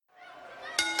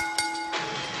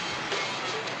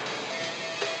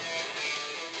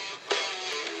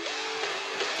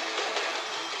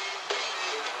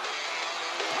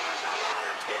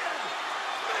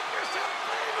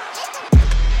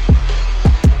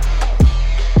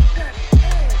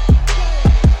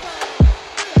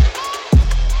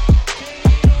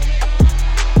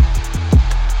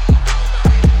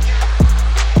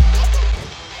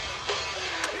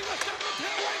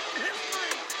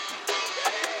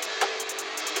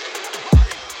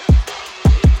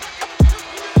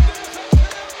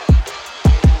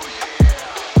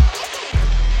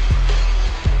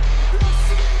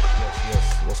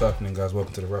happening, guys?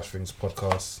 Welcome to the Rash Things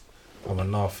podcast. I'm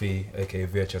Anafi, aka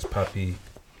VHS Pappy.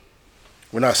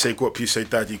 When I say guap, you say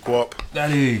daddy guap.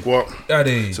 Daddy. Guap.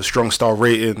 Daddy. It's a strong style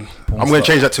rating. Porn I'm going to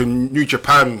star. change that to New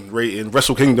Japan rating,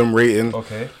 Wrestle Kingdom rating,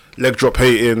 Okay. leg drop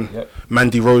hating, Yep.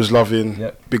 Mandy Rose loving,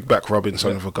 Yep. big back rubbing,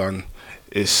 son Yep. of a gun.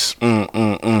 It's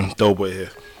Doughboy here.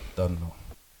 Done now.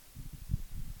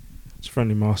 It's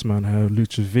friendly mask man here,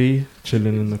 Lucha V,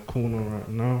 chilling in the corner right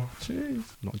now. Jeez.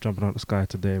 Not jumping out the sky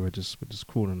today. We're just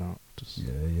cooling out. Just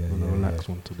Yeah. on a relaxed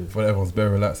one today. But everyone's very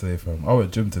relaxed today, fam. I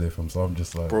went gym today, fam, so I'm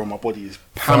just like... Bro, my body is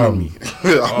pounding me.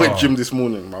 I went gym this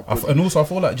morning. My body. And also, I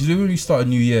feel like, do you know when you start a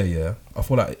new year, yeah? I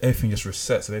feel like everything just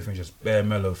resets and everything's just bare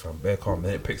mellow, fam, bare calm.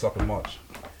 Then it picks up in March.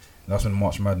 And that's when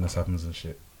March madness happens and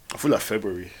shit. I feel like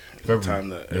February. The February. time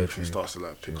that Yeah, everything true. starts to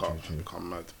like pick True, up, true. become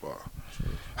mad. But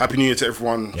Happy New Year to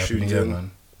everyone Yeah, shooting yeah, in.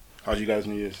 man. How's you guys'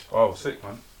 New Year's? Oh, sick,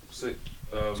 man. Sick.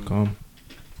 Calm.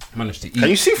 Managed to eat. Can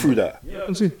you see through that? Yeah, I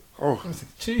can see. Oh,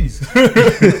 Cheese.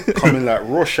 coming like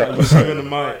Rorschach. You're looking the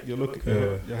mic. You're looking.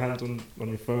 Yeah. Your hands on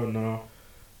your phone now.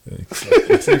 Your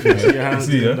Your hands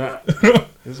see, doing yeah? that.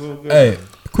 It's all good. Hey,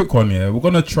 quick one, yeah. We're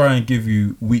gonna try and give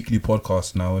you weekly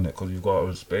podcasts now, innit? Because we've got our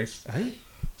own space. Hey?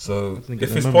 So didn't get if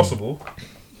the it's memo. possible,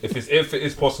 if it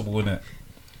is possible, innit?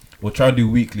 We'll try and do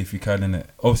weekly if you can, innit?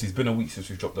 Obviously, it's been a week since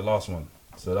we dropped the last one,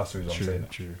 so that's the reason I'm saying it.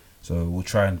 True. So we'll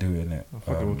try and do it, innit? I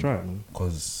think we'll try it, man.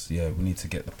 Because yeah, we need to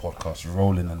get the podcast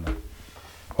rolling and that.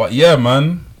 But yeah,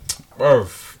 man, bro,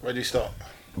 Where do you start?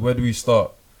 where do we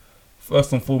start?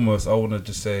 First and foremost, I want to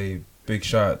just say big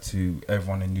shout out to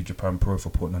everyone in New Japan Pro for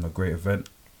putting on a great event.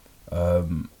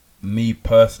 Me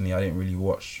personally, I didn't really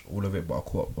watch all of it, but I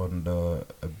caught up on the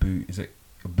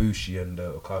Ibushi and the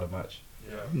Okada match.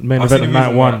 Main I've event seen of the night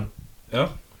reason one. Yeah?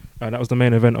 That was the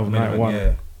main event of Main night event, one.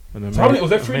 yeah. And then So how many- was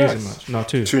there 3 amazing nights? Match. No,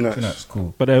 two. 2 nights. That's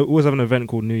cool. But they always have an event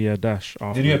called New Year Dash.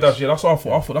 Did you hear afterwards. that? Yeah, that's what I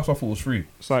thought. That's what I thought was free.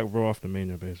 It's like Raw after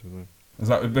Mania, basically. It's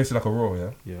like basically like a Raw, yeah.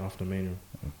 Yeah, after Mania.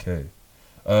 Okay.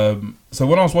 So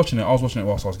when I was watching it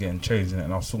whilst I was getting changed in it,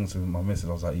 and I was talking to my missus.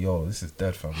 I was like, "Yo, this is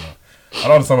dead, fam." Like, I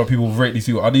don't understand why people rate these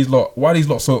people. Why are these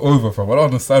lot so over, fam? I don't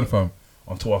understand, fam.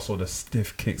 Until I saw the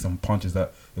stiff kicks and punches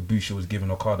that Ibushi was giving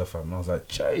Okada, fam. And I was like,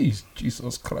 "Jeez,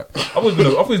 Jesus Christ!" I thought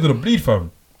he was gonna bleed,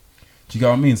 fam. Do you get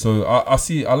what I mean? So I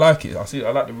like it.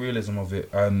 I like the realism of it,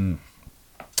 and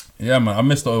yeah, man, I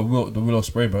missed the Willow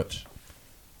Spray match.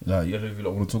 Like, you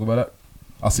don't want to talk about that?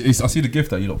 I see the gift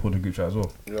that you lot put in the group chat as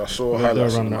well. Yeah, I saw Yeah,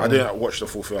 highlights. they'll run I that didn't watch the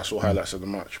full thing. I saw highlights of the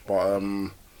match, but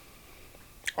I'm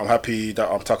happy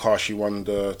that Takahashi won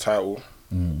the title.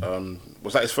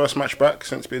 Was that his first match back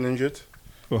since being injured?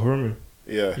 For Hiromu?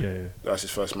 Yeah, Yeah. that's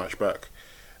his first match back.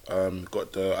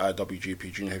 Got the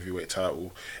IWGP Junior Heavyweight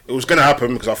title. It was gonna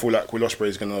happen because I feel like Will Ospreay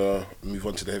is gonna move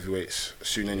on to the heavyweights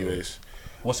soon, anyways.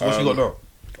 What's he got now?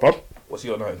 Bob? What's he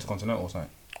got now? Intercontinental or something?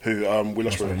 Who? Will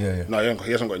Ospreay. Yeah. No,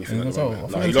 he hasn't got anything. He At the hasn't? moment. I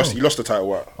No, thought he he lost the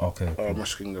title at Okay. Cool.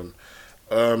 Wrestle Kingdom.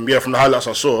 Yeah, from the highlights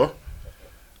I saw,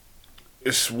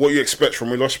 it's what you expect from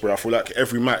Will Ospreay. I feel like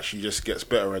every match he just gets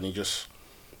better and he just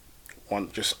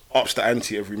ups the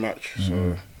ante every match.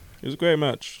 So It was a great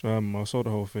match. I saw the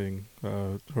whole thing.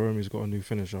 Hiromu's got a new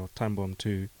finisher, Time Bomb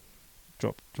 2.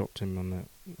 Dropped him on that,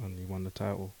 and he won the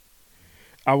title.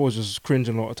 I was just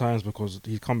cringing a lot of times because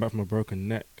he's come back from a broken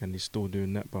neck and he's still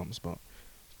doing neck bumps, but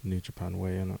New Japan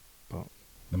way, innit? But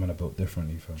The men are built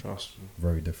differently, fam. trust me,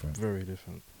 Very different. very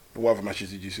different. what other matches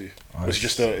did you see? I Was it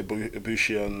just the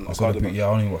Ibushi and I saw Okada match? I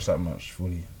only watched that match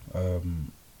fully.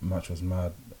 Match was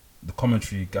mad. The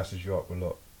commentary gasses you up a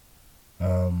lot.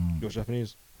 You're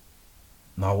Japanese?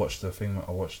 No, I watched the thing.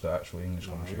 I watched the actual English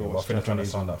No, commentary. you gotta But I watch finished trying to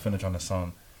Japanese sound one. that. Finished trying to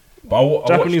sound. But I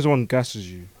Japanese one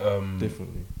gasses you watched.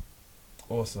 differently.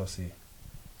 What else did I see?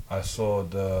 I saw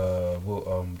the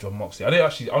John Moxley. I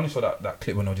only saw that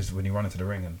clip when he ran into the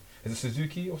ring. And is it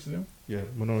Suzuki? What's his name? Yeah,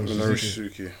 Minoru Minoru Suzuki.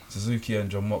 Suzuki. Suzuki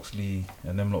and John Moxley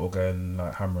and them lot were going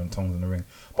like hammer and tongs in the ring.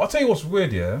 But I'll tell you what's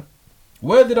weird, yeah.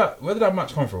 Where did that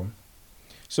match come from?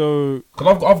 So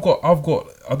Because I've got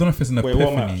I don't know if it's an wait,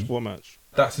 epiphany. what match?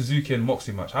 That Suzuki and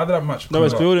Moxley match. How did that match come No,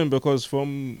 it's about? building because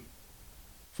from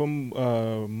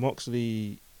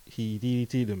Moxley, he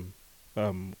DDT'd him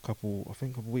couple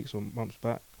weeks or months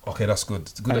back. Okay, that's good.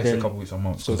 It's good And that it's a then- couple weeks or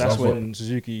months. So 'cause that's I've got- when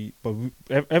Suzuki. But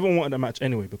everyone wanted that match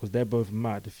anyway because they're both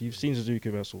mad. If you've seen Suzuki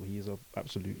wrestle, he's an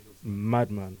absolute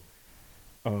madman.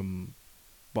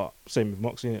 But same with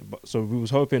Moxley. Innit? But so we was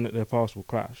hoping that their paths will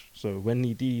clash. So when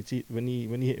he DDT, when he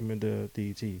hit him with the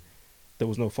DDT, there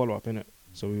was no follow up in it.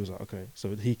 So we was like, okay.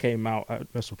 So he came out at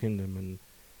Wrestle Kingdom and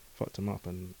fucked him up,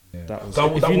 and Yeah. that was. That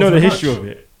if was you know the the history match? of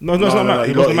it, no, it's not a match.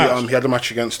 He It was a match. he had a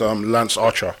match against Lance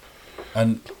Archer.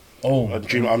 And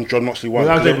John Moxley won. Well,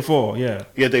 that was the day before, yeah.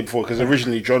 Yeah, day before, because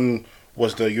originally John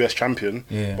was the US champion,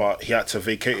 Yeah. but he had to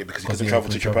vacate it because he couldn't he travel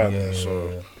to couldn't Japan. travel,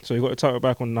 So So he got the title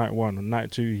back on night 1. On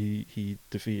night 2, he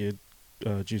defeated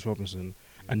Juice Robinson,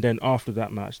 and then after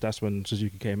that match, that's when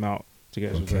Suzuki came out to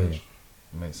get his revenge. Okay,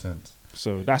 makes sense.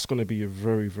 So that's going to be a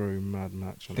very, very mad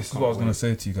match. and This is can't what I was gonna wait.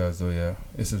 say to you guys though. Yeah,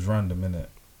 this is random, innit?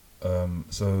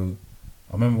 So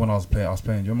I remember when I was playing. Do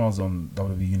you remember I was on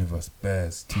WWE Universe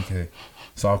Bears 2K?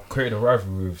 So I created a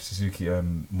rivalry with Suzuki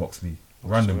and Moxley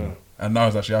randomly, swear. and now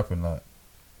it's actually happened. Like,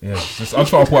 yeah, just I'm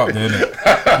trying to put out there,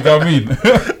 innit? You know what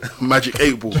I mean? Magic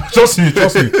 8 Ball. Trust me. And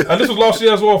this was last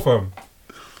year as well, fam.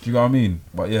 Do you know what I mean?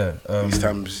 But yeah, These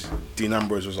times, Dean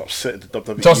Ambrose was upset at the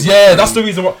WWE. just yeah, that's the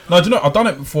reason why. No, do you know I've done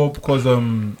it before because I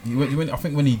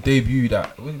think when he debuted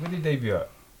at when did he debut at?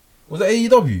 Was it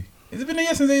AEW? Has it been a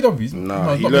year since AEW?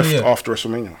 Nah, it's he not been a left year. after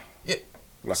WrestleMania. Yeah.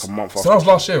 Like a month So after. that was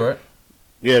last year, right?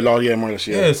 Yeah, more or less,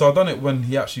 Yeah. So I done it when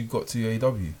he actually got to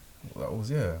AEW. That was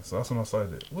So that's when I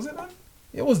started it. Was it then?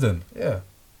 It was then. Yeah.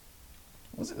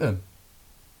 Was it then?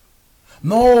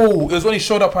 No, it was when he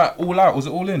showed up at All Out. Was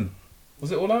it All In?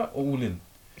 Was it All Out or All In?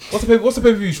 What's the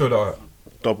pay per view you showed up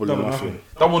at? Double or Double nothing. nothing.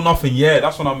 Double Nothing, yeah,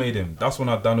 that's when I made him. That's when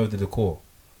I downloaded the core.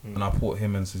 And I put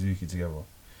him and Suzuki together.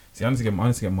 See, I need to get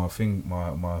my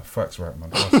facts right, man.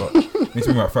 I need to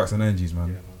bring out facts and energies,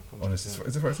 man. Honestly,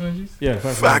 is it facts and energies? Yeah,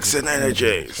 Facts and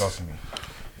energies. Trust me.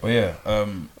 But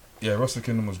yeah, Wrestle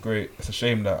Kingdom was great. It's a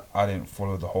shame that I didn't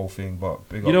follow the whole thing, but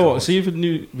big You up know to what? us. See, with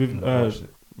new with I watched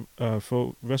it.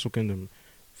 for Wrestle Kingdom,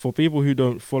 for people who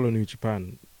don't follow New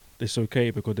Japan, it's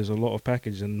okay because there's a lot of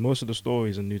package and most of the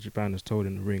stories in New Japan is told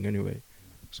in the ring anyway.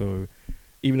 So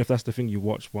even if that's the thing you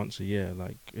watch once a year,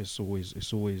 like there's always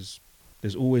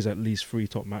at least 3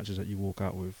 top matches that you walk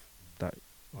out with that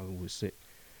are always sick.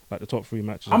 Like the top 3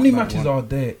 matches. How many night matches one. are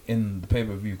there in the pay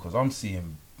per view? Because I'm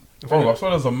seeing. Bro, I saw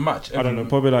there's a match. I don't know,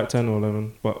 probably like 10 or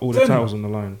 11, but all the 10? titles on the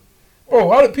line. Bro,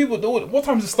 how do people? What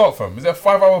time does it start from? Is it a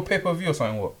 5-hour pay per view or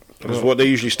something? What? Because what they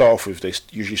usually start off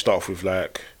with,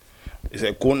 like, is it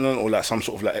a gauntlet or like some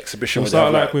sort of like exhibition? We'll where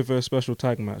start they have, like with a special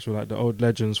tag match with like the old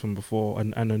legends from before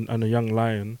and a young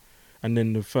lion, and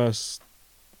then the first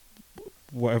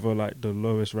whatever like the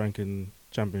lowest ranking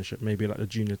championship, maybe like the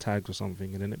junior tags or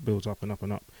something, and then it builds up and up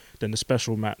and up. Then the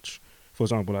special match, for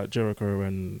example, like Jericho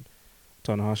and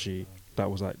Tanahashi, that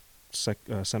was like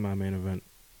semi main event.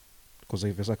 Because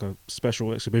if it's like a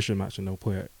special exhibition match, and they'll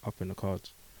put it up in the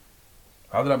cards.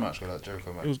 How did that match go? That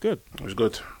Jericho match? It was good. It was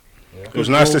good. Yeah. It was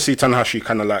nice to see Tanahashi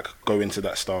kind of like go into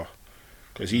that style.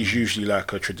 Because he's usually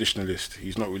like a traditionalist.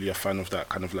 He's not really a fan of that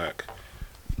kind of like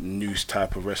news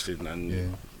type of wrestling.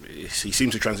 And he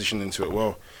seems to transition into it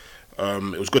well.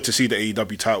 It was good to see the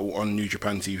AEW title on New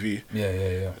Japan TV.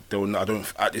 Yeah. I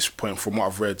don't, at this point, from what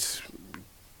I've read,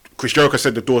 Chris Jericho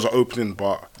said the doors are opening,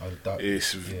 but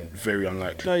it's very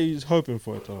unlikely. No, he's hoping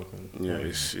for it to open. Yeah,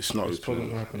 it's not It's probably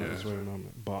opening. not happening Yeah. at this very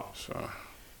moment. But So,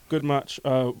 good match.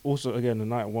 Also, again, the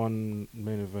night 1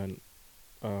 main event,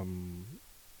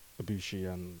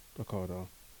 Ibushi and Okada.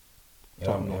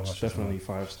 Top notch, definitely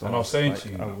 5 stars. And I was saying like, to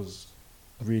you, I was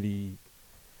really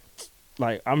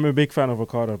like, I'm a big fan of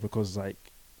Okada because, like,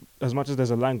 as much as there's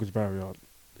a language barrier,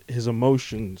 his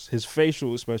emotions, his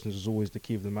facial expressions is always the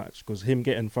key of the match. Because him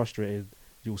getting frustrated,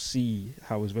 you'll see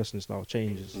how his wrestling style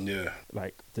changes. yeah.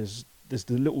 Like, there's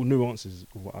the little nuances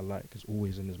of what I like is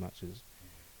always in his matches.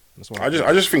 That's why I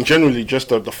just think generally just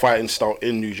the fighting style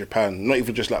in New Japan, not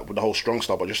even just like with the whole strong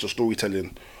style, but just the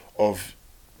storytelling of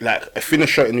like a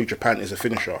finisher in New Japan is a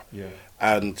finisher. Yeah.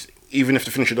 And even if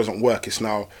the finisher doesn't work, it's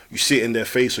now you see it in their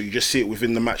face or you just see it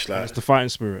within the match. Like, It's the fighting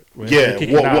spirit. where yeah, they're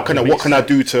kicking out, what can I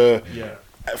do to Yeah,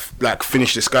 like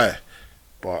finish this guy?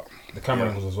 But the camera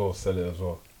angles as well sell it as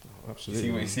well.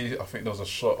 absolutely. You see, I think there was a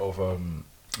shot of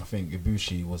I think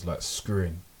Ibushi was like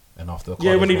screwing, and after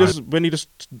Yeah, when he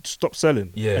just stopped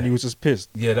selling, Yeah. and he was just pissed.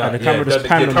 yeah, that and the camera just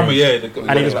panned on him,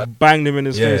 and he just banged him in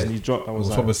his face, and he dropped. I it was was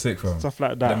like, proper sick, fam. stuff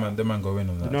like that. Them man go in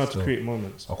on that. You know how to still. create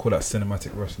moments. I call that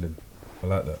cinematic wrestling. I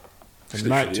like that. And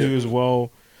night 2 as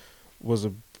well was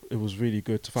really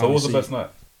good to So finally what was the see. best night?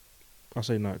 I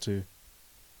say night 2,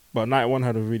 but night 1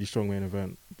 had a really strong main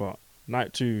event. But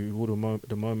night 2, all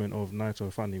the moment of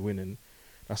Naito finally winning,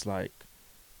 that's like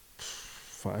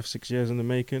 5-6 years in the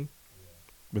making.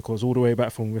 Because all the way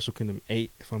back from Wrestle Kingdom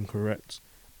 8, if I'm correct,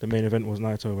 the main event was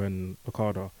Naito and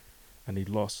Okada, and he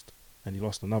lost. And he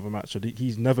lost another match. So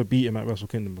he's never beat him at Wrestle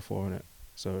Kingdom before, innit?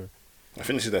 So I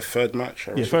think this is their third match.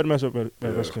 yeah, third match at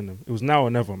Wrestle Kingdom. It was now or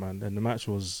never, man. And the match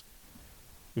was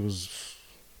a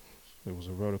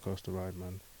roller coaster ride,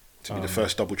 man. To be the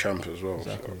first double champ as well.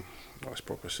 Exactly. So that's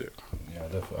proper sick. Yeah, I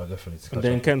definitely. And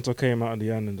then Kento came out at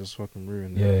the end and just fucking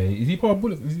ruined it. yeah, is he part of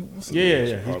Bullet? Is he, what's Yeah,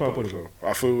 it? he's part of Bullet Club.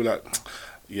 I feel like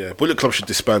Yeah, Bullet Club should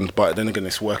disband, but then again,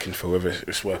 it's working for whoever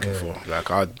it's working for. Like,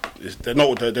 they're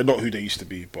not who they used to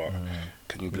be. But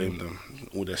can you blame them?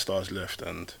 All their stars left,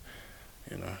 and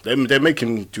you know they're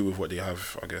making do with what they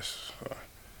have, I guess. So.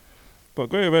 But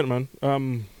great event, man.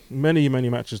 Many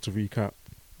matches to recap.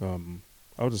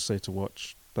 I would just say to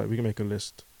watch. Like we can make a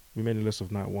list. We made a list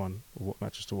of night 1 of what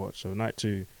matches to watch. So night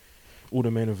 2, all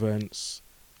the main events.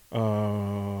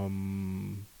 I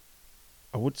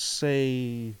would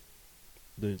say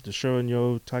the Show and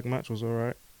Yo tag match was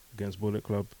alright against Bullet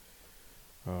Club.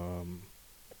 The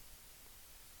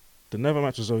Never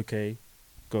match was okay.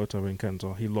 Goto and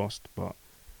Kenta, he lost, but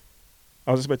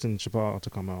I was expecting Shibata to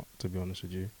come out, to be honest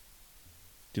with you.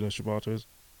 Do you know who Shibata is?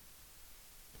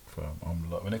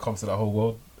 When it comes to that whole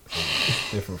world,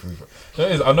 it's different for me.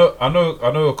 I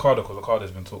know Okada because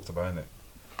Okada's been talked about, innit?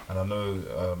 And I know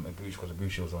Ibushi because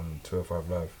Ibushi was on 205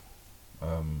 Live.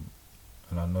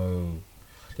 And I know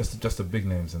just the big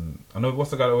names, and I know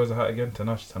what's the guy that wears a hat again?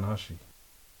 Tanahashi.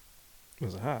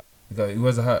 Wears a hat. The guy, he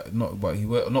wears a hat, not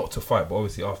to fight, but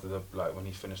obviously after when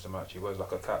he finished the match, he wears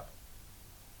like a cap.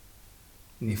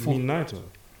 He fought Naito.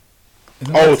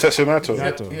 Tetsuya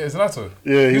Naito. Yeah, it's Naito.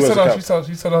 Yeah, he wears a cap.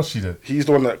 You said she did. He's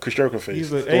the one that Chris Jericho faced. He's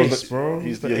the ace, bro.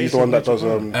 He's the one that does.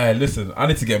 Hey, listen, I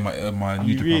need to get my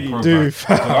New Japan really Pro do,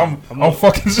 back. I'm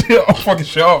fucking shit. I'm fucking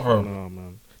shit up, bro. No,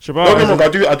 man. Don't get me wrong,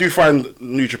 I do find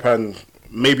New Japan,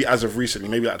 maybe as of recently,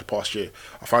 maybe like the past year,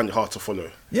 I find it hard to follow.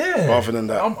 Yeah. Rather than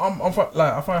that, I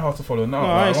find it hard to follow now. No,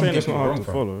 I ain't saying it's not hard to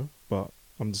follow, but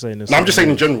I'm just saying this. No, I'm just saying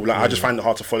in general. Like, I just find it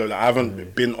hard to follow. Like, I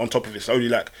haven't been on top of it. It's only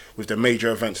like with the major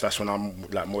events, that's when I'm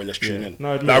like more or less tuning in.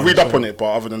 No, I read up on it,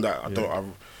 but other than that, I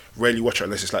rarely watch it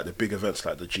unless it's like the big events,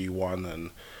 like the G1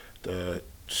 and the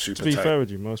Super. To be fair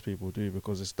with you, most people do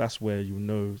because that's where you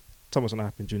know something's gonna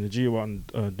happen during the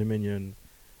G1, Dominion,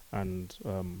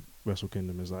 and Wrestle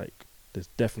Kingdom. Is like there's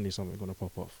definitely something gonna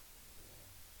pop off,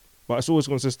 but it's always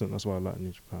consistent. That's why I like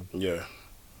New Japan. Yeah.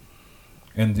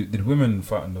 And did women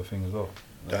fight in the thing as well?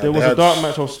 There was a dark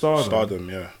match of Stardom.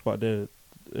 Yeah. But it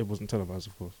wasn't televised,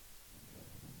 of course.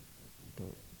 But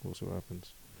we'll see what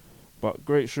happens. But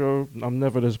great show. I'm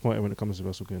never disappointed when it comes to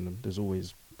Wrestle Kingdom. There's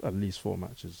always at least 4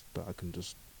 matches that I can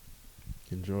just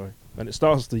enjoy. And it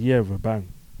starts the year with a bang.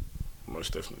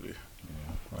 Most definitely.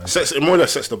 Yeah. It more or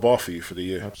less sets the bar for you for the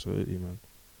year. Absolutely, man.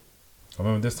 I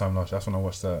remember this time last year, that's when I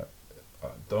watched that.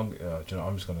 Do you know,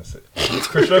 I'm just going to say.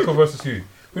 Chris Jericho versus who?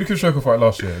 Who did Chris Jericho fight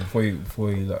last year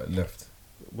before he left?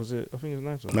 Was it? I think it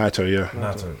was Naito. Naito, yeah.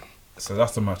 Naito. So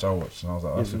that's the match I watched, and I was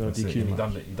like, that's no it.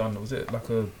 DQ He done. Was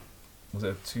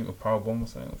it a power bomb or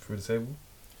something through the table?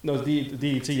 No, it was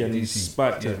DDT and he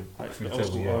spiked him. Like Like through the the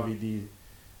old table, school yeah. RVD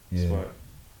Yeah. spike.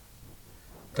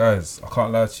 Guys, I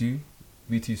can't lie to you.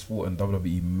 BT Sport and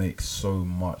WWE make so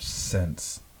much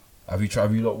sense. Have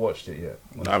you not watched it yet?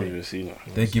 I haven't even seen it.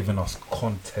 They're giving us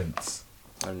content,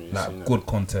 I haven't even seen like it. good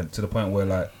content, to the point where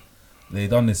like they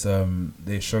done this.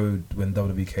 They showed when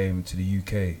WWE came to the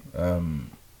UK,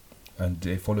 and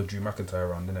they followed Drew McIntyre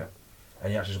around, didn't it?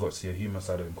 And you actually got to see a human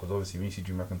side of him, because obviously when you see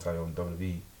Drew McIntyre on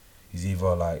WWE, he's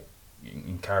either like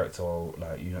in character or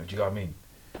like, you know, do you know what I mean?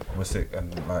 We're sick,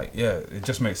 and like, yeah, it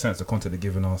just makes sense. The content they're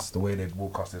giving us, the way they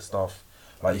broadcast their stuff,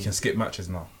 like you can skip matches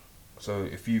now. So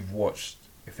if you've watched,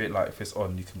 if it's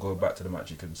on, you can go back to the match.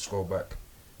 You can scroll back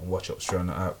and watch it straight on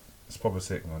the app. It's proper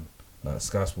sick, man. Like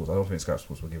Sky Sports, I don't think Sky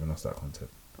Sports were giving us that content.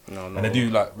 No. And they do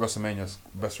like WrestleMania's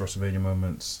best WrestleMania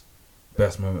moments,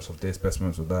 best moments of this, best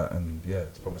moments of that, and yeah,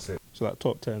 it's probably sick. So like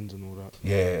top 10s and all that.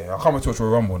 Yeah, I can't wait to watch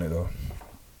Royal Rumble on it though.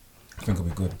 I think it'll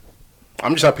be good.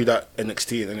 I'm just happy that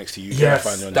NXT and NXT UK Yes, are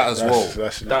finally on that it. as well.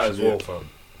 That's That as literally well, it. fam.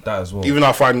 That as well. Even though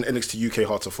I find NXT UK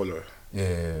hard to follow,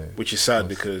 yeah. which is sad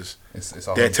because It's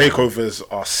their takeovers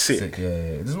are sick.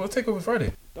 Yeah. This is what Takeover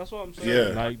Friday. That's what I'm saying.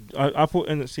 Yeah. Like I put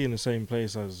NXT in the same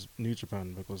place as New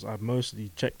Japan because I've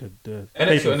mostly checked the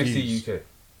NXT or pay-per-views. NXT UK?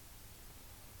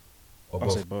 Or I'll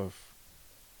both? say both.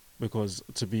 Because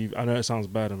I know it sounds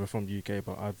bad and we're from the UK,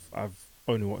 but I've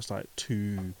only watched like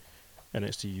 2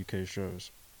 NXT UK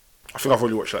shows. I think I've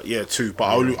only watched that, 2, but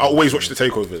I always watch the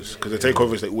takeovers because the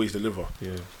takeovers they always deliver.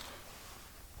 Yeah.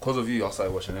 Because of you, I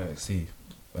started watching NXT.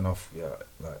 And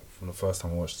like from the first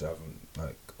time I watched it,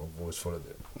 I've always followed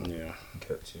it. Yeah, And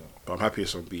kept, you know. but I'm happy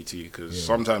it's on BT because Yeah.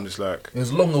 sometimes it's like It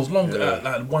was long. Yeah. At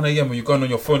like 1 a.m. when you're going on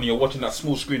your phone and you're watching that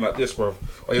small screen like this, bro.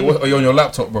 Or you're on your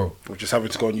laptop, bro. we're just having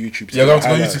to go on YouTube. Yeah, going to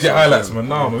go highlights YouTube to get highlights, man.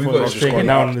 Nah, man, we Before got I to was just taking go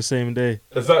down on. on the same day.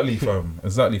 Exactly, fam.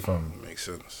 Makes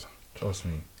sense. Trust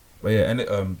me. But yeah,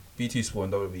 and BT Sport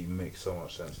and WWE make so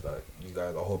much sense. Like you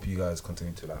guys, I hope you guys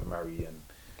continue to like marry and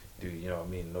do, you know what I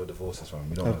mean? No divorces, fam.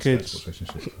 We don't Have want kids.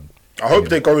 relationships, fam. I hope Yeah.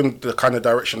 they go in the kind of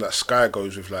direction that Sky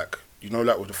goes with like you know,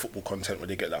 like with the football content where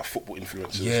they get like football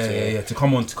influencers. Yeah. To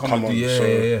come on, Come on. yeah, So,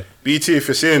 yeah. BT, if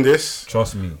you're seeing this,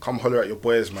 Trust me. come holler at your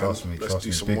boys, man. Trust me. Let's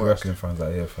do some Big work. wrestling fans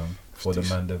out here, fam. For the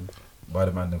man them. By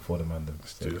the man them, for the man them.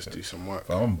 Let's do some work.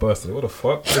 Fam, I'm bursting. What the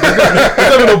fuck? There's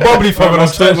never no bubbly, fam. I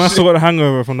still got a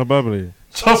hangover from the bubbly.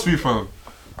 Trust me, fam.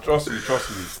 Trust me.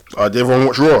 Did everyone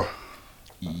watch Raw?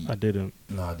 I didn't.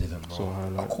 No, I didn't, bro. Saw I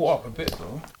highlights. caught up a bit,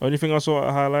 though. Only thing I saw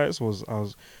at highlights was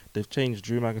they've changed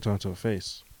Drew McIntyre to a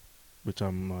face, which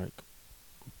I'm like,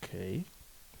 okay.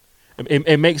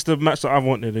 It makes the match that I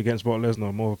wanted against Brock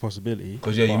Lesnar more of a possibility.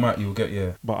 Because, you'll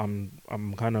get, But I'm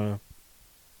kind of,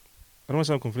 I don't want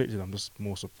to sound conflicted. I'm just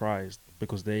more surprised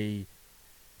because they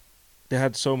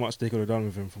had so much they could have done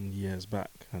with him from years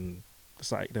back, and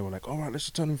it's like they were like, all right, let's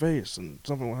just turn him face, and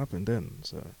something will happen then.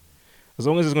 So as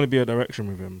long as there's going to be a direction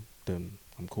with him, then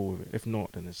I'm cool with it. If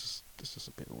not, then it's just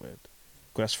a bit weird.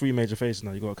 Because that's 3 major faces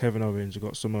now. You got Kevin Owens, you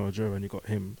got Samoa Joe, and you got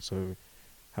him. So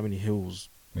how many hills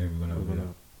maybe we're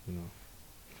gonna you know?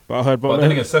 But I heard, but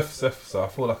then again, Seth. So I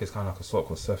feel like it's kind of like a swap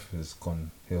because Seth has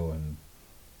gone heel, and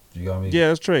do you get what I mean?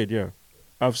 yeah, it's trade. Yeah,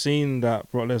 I've seen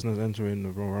that Brock Lesnar's entering the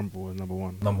Royal Rumble as number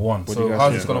 1. Number 1. What do So you guys how's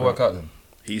think this gonna about work out then?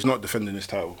 He's not defending his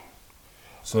title.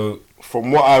 So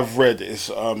From what I've read, is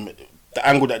the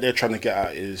angle that they're trying to get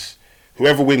at is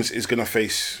whoever wins is gonna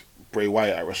face Bray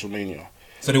Wyatt at WrestleMania.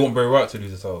 they want Bray Wyatt to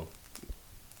lose the title.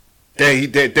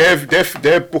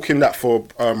 They're booking that for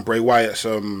Bray Wyatt's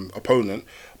opponent,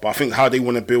 but I think how they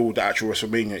want to build the actual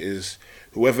WrestleMania is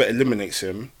whoever eliminates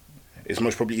him is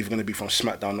most probably either going to be from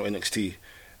SmackDown or NXT,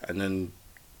 and then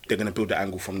they're going to build the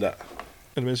angle from that.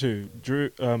 And it's who?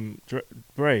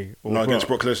 Bray or No, against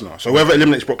Brock Lesnar. So whoever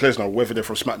eliminates Brock Lesnar, whether they're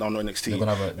from SmackDown or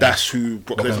NXT, that's who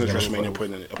Brock Lesnar's WrestleMania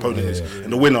opponent is.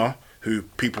 And the winner, who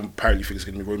people apparently think is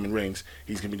going to be Roman Reigns,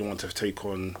 he's going to be the one to take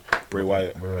on Bray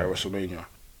Wyatt at WrestleMania.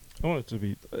 I want it to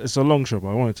be. It's a long shot, but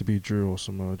I want it to be Drew or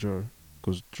Samoa Joe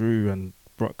because Drew and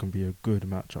Brock can be a good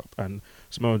matchup, and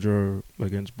Samoa Joe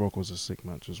against Brock was a sick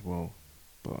match as well.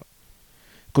 But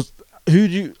because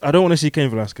I don't want to see Cain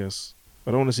Velasquez.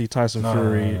 I don't want to see Tyson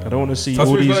Fury. I don't want to see Tyson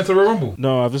all Fury's these. going to the Rumble.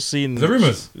 No, I've just seen the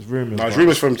rumours. It's rumours. No, it's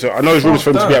rumours for him to. I know it's rumours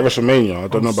for him to be at WrestleMania. I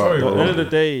don't know about. sorry, But at the bro. end of the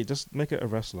day, just make it a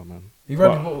wrestler, man.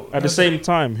 But At the same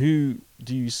time, who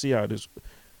do you see out of this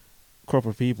crop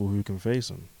of people who can face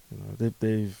him? You know,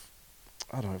 they've.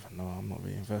 I don't even know. I'm not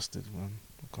really invested, man.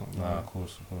 I can't. Nah, of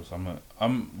course. I'm not. Do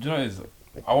you know what it is?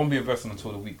 I won't be investing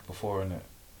until the week before, innit?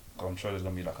 I'm sure there's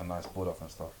gonna be like a nice build up and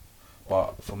stuff.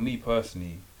 But for me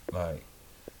personally, like,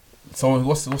 someone,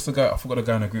 what's the guy? I forgot the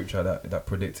guy in the group chat that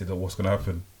predicted that what's gonna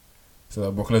happen. So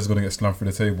that Brock Lesnar's gonna get slammed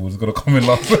through the table. He's gonna come in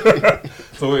last.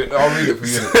 So wait, I'll read it for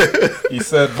you. He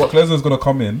said Brock Lesnar's gonna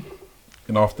come in,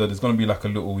 and after there's gonna be like a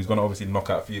little. He's gonna obviously knock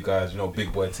out a few guys. You know,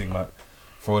 big boy thing like.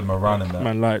 Throw him around and that.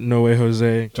 Man, like No Way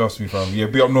Jose. Trust me, fam. Yeah,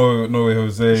 beat up No Way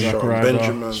Jose. Zack Ryder.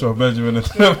 Benjamin. Sure, Benjamin.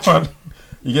 And man,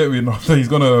 you get me? No, he's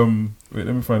gonna wait.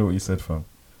 Let me find out what he said, fam.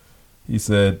 He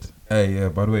said, "Hey, yeah.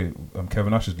 By the way, Kevin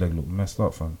Nash's leg look messed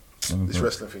up, fam. This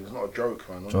wrestling thing is not a joke,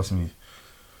 man. Trust me.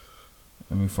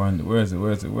 Let me find it. Where is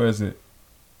it?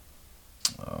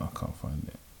 Oh, I can't find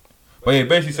it. But yeah, he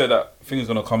basically said that thing's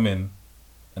gonna come in,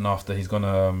 and after he's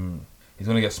gonna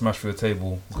get smashed through the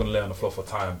table. He's gonna lay on the floor for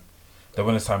time. Then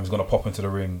when it's time, he's gonna pop into the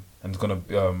ring and he's gonna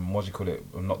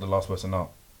knock the last person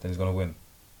out. Then he's gonna win.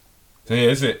 So yeah,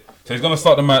 that's it. So he's gonna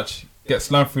start the match, get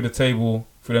slammed through the table,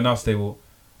 through the announce table,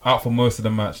 out for most of the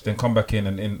match, then come back in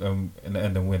and in the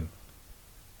end and win.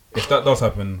 If that does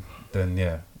happen, then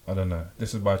yeah, I don't know.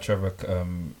 This is by Trevor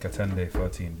Katende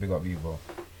 13. Big up you, bro.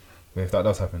 But if that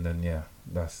does happen, then yeah,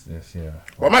 that's this. Yeah.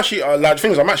 Well, I'm actually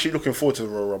I'm actually looking forward to the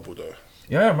Royal Rumble though.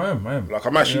 Yeah, I am. Like,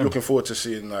 I'm actually looking forward to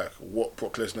seeing like what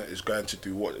Brock Lesnar is going to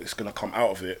do, what is going to come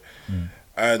out of it.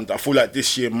 And I feel like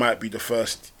this year might be the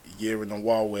first year in a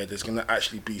while where there's going to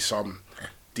actually be some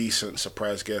decent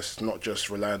surprise guests, not just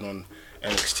relying on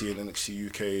NXT and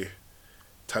NXT UK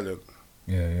talent.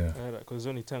 Yeah. Because there's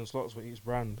only 10 slots for each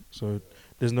brand, so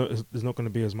there's not going to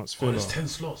be as much filler. There's 10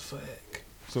 slots for heck.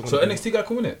 So NXT guy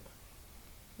can win it.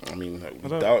 I mean,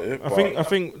 we I doubt it. I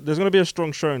think there's going to be a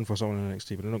strong showing for someone in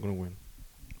NXT, but they're not going to win.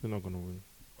 I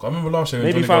remember last year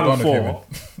when Maybe Johnny Final Gargano Four.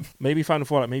 Maybe Final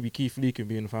Four, like maybe Keith Lee can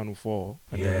be in the Final Four.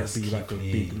 And Yes, then it'll be like Keith a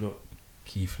Lee. big look.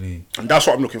 Keith Lee. And that's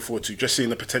what I'm looking forward to. Just seeing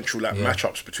the potential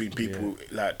matchups between people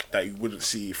like that you wouldn't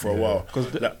see for a while.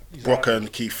 Like Brock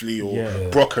and Keith Lee, or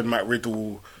Brock and Matt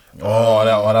Riddle.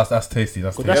 That's tasty.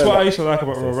 That's That's what I used to like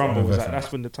about That's Royal tasty. Rumble. Was I'm like, invested.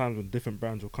 that's when the times when different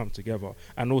brands will come together,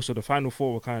 and also the Final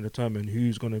Four will kind of determine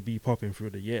who's going to be popping through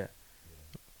the year.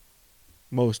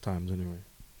 Most times, anyway.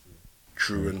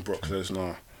 Drew and Brock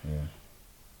Lesnar.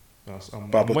 Yeah. I'm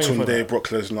Baba waiting for Tunde, that. Brock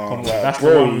Lesnar. Come on, Like, that's the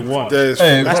bro, one we want. there's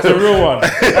Hey, That's the real one.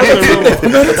 That's the real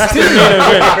one. That's the main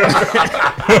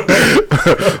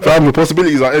event. fam, the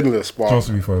possibilities are endless. But Trust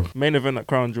me, fam. Main event at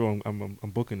Crown Jewel. I'm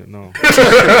booking it now.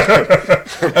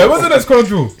 Hey, what's the next crown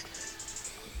jewel?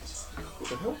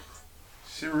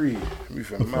 Siri,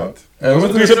 moving mad. Hey, what's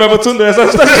the You next? said Babatunde.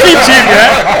 That's the team,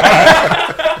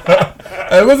 yeah.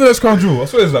 Hey, what's the next crown jewel? I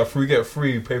swear it's like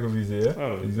free pay-per-views here. Yeah.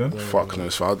 Oh, You done? Fuck no,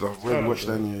 so I've already watched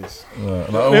that anyways. Like,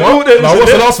 They're what? all- they're- Like,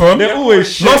 what's the they're- last one? They're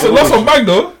always shit. Last one bang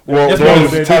though. Well, Yes, the bro. one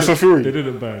with They Tyson They Fury.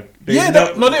 didn't bang. They Yeah,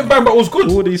 that no, didn't bang, but it was good.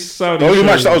 all these Saudi The only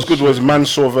match shows that was good shit. was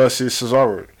Mansoor versus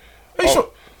Cesaro.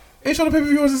 Hey, shot the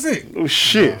pay-per-view was sick. Oh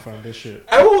shit. Fam, this shit.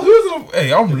 Hey,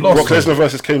 hey, I'm lost. Brock man. Lesnar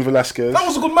versus Cain Velasquez. That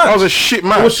was a good match. That was a shit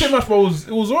match. It was a shit match, but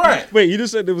it was alright. Wait, you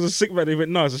just said it was a sick match. They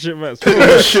went, no, it's a shit match. It was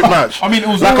a shit match. I mean, it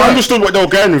was like I alright. understood what they were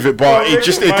going with it, but it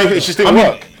just didn't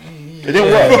work. It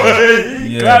didn't work.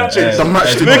 The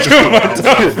match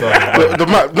didn't. The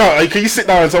match. No, can you sit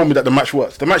down and tell me that the match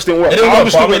worked? The match didn't work. It didn't I work,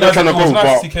 understood but where they're trying to it was go, nice to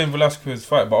but see Cain Velasquez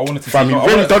fight, but I wanted to Fam, see. you've I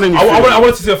really wanted- done anything. I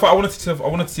wanted to see the fight. I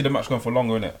wanted to see the match going for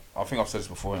longer, innit? I think I've said this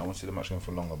before. I want to see the match going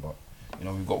for longer, but you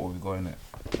know we've got what we've got in it.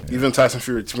 even Tyson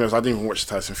Fury. To be honest, I didn't even watch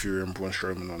Tyson Fury and Braun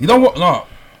Strowman. On You know what? No,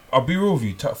 I'll be real with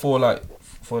you.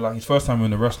 For his first time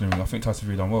in the wrestling ring, I think Tyson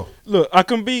Fury done well. Look, I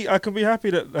can be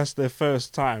happy that that's their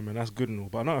first time and that's good and all,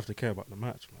 but I don't have to care about the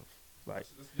match, man. Like,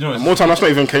 You know, More time, that's not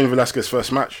even Cain Velasquez's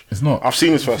first match. it's not. I've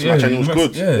seen his first Yeah, match and he was he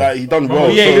good. yeah. Like he done Oh,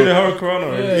 well. yeah, he so- did the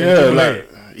Hurricane. yeah,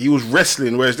 like he was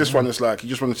wrestling. Whereas this one is like he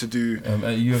just wanted to do At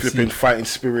UFC. flipping fighting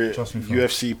spirit, Trust me, fam.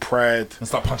 UFC pride. And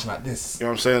start punching like this. You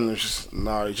know what I'm saying? It's just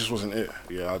it just wasn't it.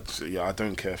 Yeah, I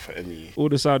don't care for any. all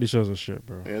the Saudi shows are shit,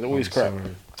 bro. Yeah, they're always I'm crap.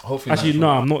 sorry. Hopefully, Actually, that's no,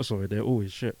 right. I'm not sorry. They're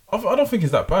always shit. I don't think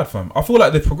it's that bad, fam. I feel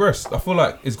like they've progressed. I feel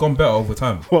like it's gone better over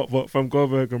time. What from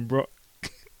Goldberg and Brock?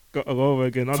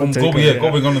 Goldberg and From Undertaker.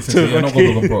 Goldberg Undertaker, To yeah, not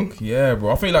fucking- Goldberg and Brock. Yeah,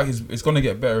 bro. I feel like it's gonna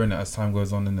get better in it as time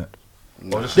goes on,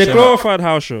 innit? They glorified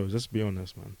house shows. Let's be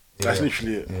honest, man. That's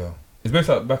literally it. Yeah. It's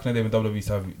basically like back in the day when WWE used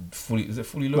to have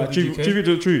fully loaded Like tribute UK? to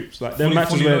the troops. Like them Fully- matches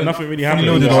fully where loaded- nothing really fully happened.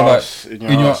 loaded In or your like house, in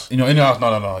your house. in your house.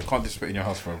 No. You can't disrespect in your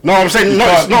house, bro. No, I'm saying no.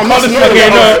 It's not. can't No, just- Okay,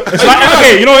 no, it's like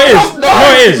okay, you know what it is. You know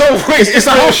what it is. No, wait. It's a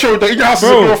house show. The In Your House is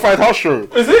a Bro. glorified house show.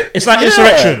 Is it? It's like Yeah.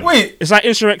 insurrection. Wait. It's like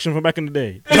insurrection from back in the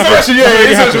day. Insurrection, yeah,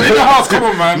 Insurrection. In your house, come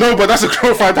on, man. No, but that's a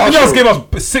glorified house In your house show.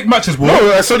 gave us sick matches, bro.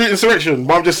 No, I saw the insurrection.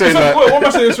 But I'm just saying that. What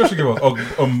match did Insurrection give us?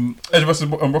 Oh, Edge versus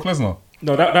Brock Lesnar.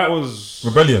 No, that was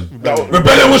Rebellion.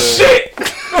 Rebellion was shit.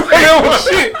 Rebellion was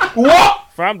shit. What?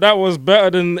 fam. That was better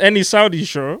than any Saudi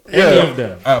show. Yeah. Any of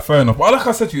them. Fair enough. But like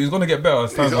I said to you, it's gonna get better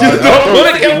as time goes on. It's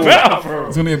gonna get better, bro.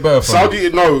 It's gonna get better. Fam. Saudi,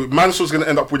 no, Mansour's gonna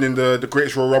end up winning the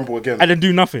Greatest Royal Rumble again And then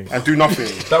do nothing. and do nothing.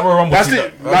 That Royal Rumble. That's team,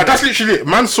 it. Like, that's literally it.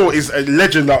 Mansour is a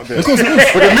legend out there. Of course it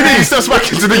is. But the minute he steps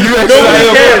back into the US,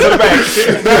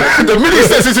 the minute he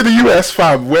steps into the US,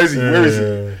 fam, where is he? Where is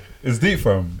he? It's deep,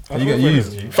 fam. You get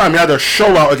used. Fam, he had a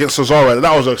show out against Cesaro.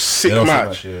 That was a sick Yeah, that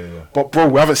was a match. Yeah. But bro,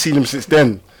 we haven't seen him since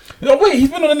then, No, wait,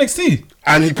 he's been on NXT.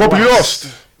 and he probably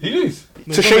lost He lose.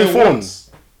 to Shane Thorne.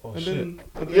 Oh And shit. then,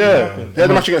 Yeah, he had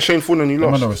a match against Shane Thorne and he I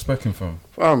don't lost. respect him, fam.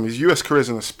 Fam, his US career's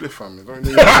in a split, fam. You don't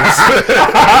need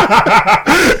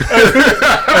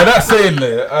Hey, that's saying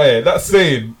there. Hey, that's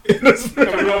saying. we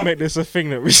gotta make this a thing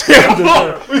that we say. On the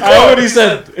show. I already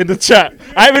said in the chat.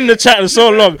 I've been in the chat for so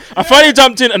long. I finally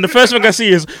jumped in, and the first thing I see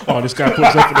is, oh, this guy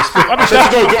puts up for the split. I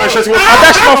just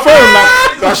dashed my phone.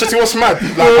 Like, Actually, what's mad?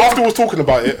 Like after I was talking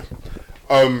about it,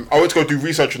 I went to go do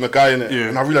research on the guy in it,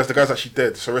 and I realized the guy's actually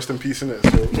dead. So rest in peace, in it. So.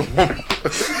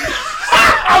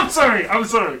 I'm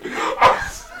sorry.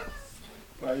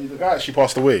 Like, the guy actually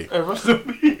passed away. Rest in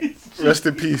peace. Rest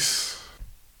in peace.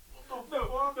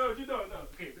 No, you don't. No.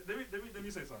 Okay, let me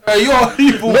say something. Hey, you are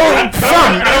evil. No,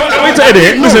 fam. Wait to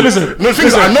edit. Listen. No, the thing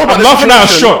is, I know about I'm the laughing out of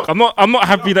situation. shock. I'm not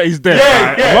happy that he's dead. Yeah,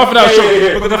 right? yeah, I'm laughing out of yeah, shock.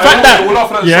 yeah, yeah. But the fact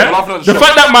that the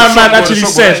fact that my man actually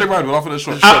said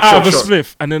out of a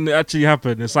spliff and then it actually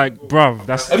happened. It's like, bruv,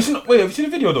 that's Have you seen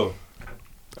the video though?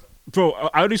 bro.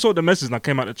 I only saw the message and I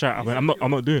came out the chat. I mean,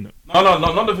 I'm not doing it. No,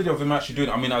 not the video of him actually doing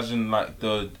it. I mean, as in like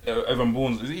the Evan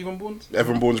Bourne's. Is it Evan Bourne's?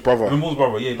 Evan Bourne's brother. Evan Bourne's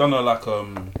brother. Yeah, he done a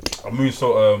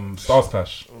moonsault Stars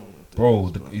Clash.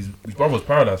 Bro, his brother's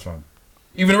paradise, man.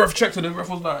 Even the ref checked it. The ref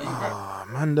was like,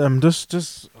 Man,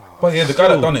 just. but yeah, the guy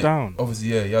that done it. Down. Obviously,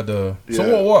 yeah, he had the. Yeah.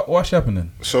 So what actually happened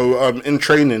then? So in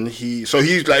training, he's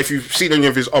like, if you've seen any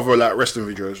of his other like wrestling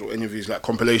videos or any of his like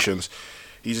compilations,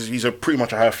 he's a pretty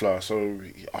much a high flyer. So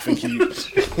I think he.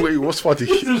 Wait, what's funny? To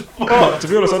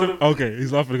be honest, I don't. Okay,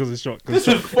 he's laughing because he's shocked. This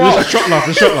is shot laugh.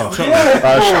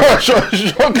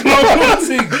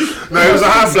 No, it was a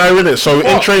high flyer in it. So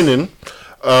in training,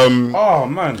 Oh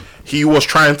man. he was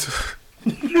trying to.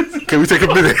 Can we take a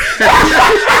minute?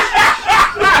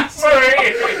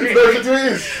 Sorry. No, do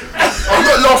it. I'm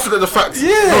not laughing at the fact. Yeah.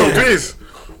 No, do it.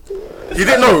 He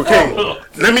didn't know. Okay,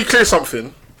 let me clear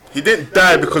something. He didn't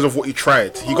die because of what he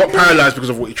tried. He got paralyzed because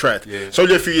of what he tried. Yeah. So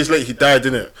only a few years later he died,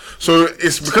 didn't it? So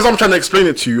it's because I'm trying to explain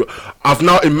it to you. I've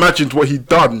now imagined what he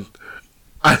done.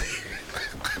 And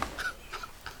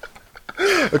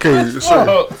okay,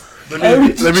 sorry. Let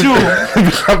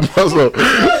me calm myself.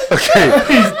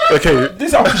 Okay.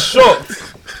 This I'm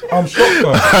shocked. I'm shocked, man.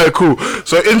 Alright, cool.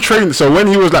 So in training, so when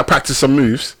he was like practicing some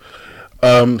moves,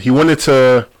 he wanted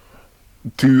to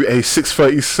do a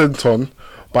 630 senton,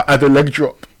 but add a leg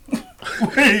drop.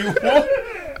 Wait, what?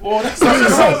 Oh, that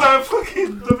sounds like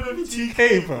fucking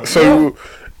WWTK, bro. So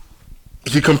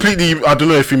he completely, I don't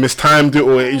know if he mistimed it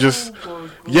or he just,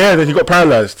 then he got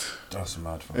paralyzed. That's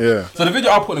mad, fam. Yeah. So the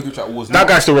video I put in the group chat was That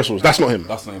guy still wrestles. That's not him.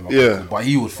 That's not him. Yeah. But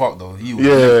he was fucked though. He was.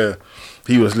 Yeah.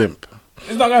 He was limp.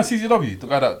 Isn't that guy CCW? The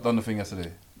guy that done the thing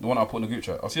yesterday. The one I put in the group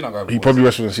chat. I've seen that guy before. He probably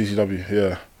wrestled in CCW.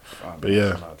 Yeah. Fam, But yeah.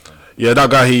 that's mad, fam. Yeah, that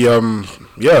guy, he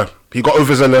got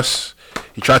overzealous.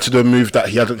 He tried to do a move that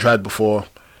he hadn't tried before.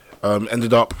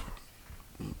 Ended up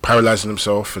paralyzing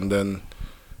himself, and then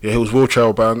he was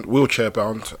wheelchair bound,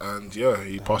 and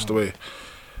he passed away.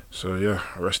 So yeah,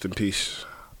 rest in peace.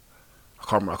 I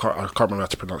can't remember how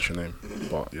to pronounce your name,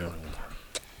 but yeah.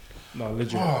 No,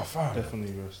 legit. Oh, fam.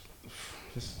 Definitely rest.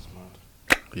 This is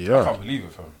mad. I Yeah. can't believe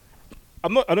it, fam. I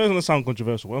know it's gonna sound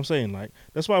controversial. What I'm saying, like,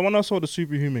 that's why when I saw the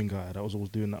superhuman guy that was always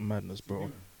doing that madness,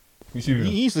 bro, he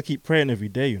needs to keep praying every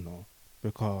day, you know,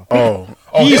 because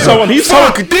he's someone.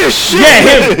 This shit.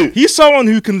 Yeah, him. He's someone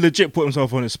who can legit put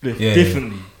himself on a split. Yeah,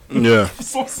 Definitely. Yeah.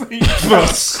 Stop saying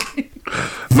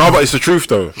No, but it's the truth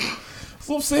though.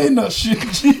 Stop saying that shit,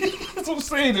 G. Stop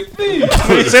saying it, please.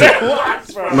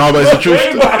 No, but it's the truth.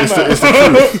 It's the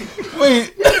truth.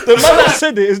 Wait, The man that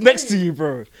said it is next to you,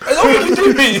 bro.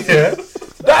 yeah?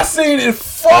 That's saying it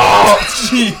fucked,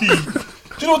 G.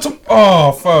 Do you know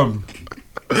what fam.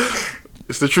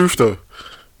 It's the truth though.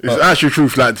 It's actually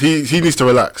truth. Like he needs to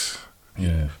relax.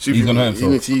 Yeah. He's gonna hurt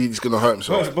himself. He's gonna hurt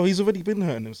himself. But he's already been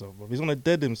hurting himself, bro. He's gonna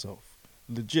dead himself.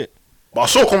 Legit. But I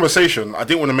saw a conversation. I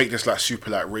didn't want to make this like super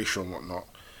like racial and whatnot.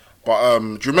 But do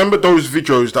you remember those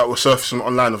videos that were surfacing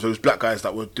online of those black guys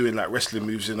that were doing like wrestling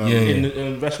moves in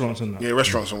In restaurants and that. yeah,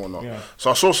 restaurants and whatnot? Yeah.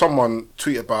 So I saw someone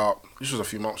tweet about, this was a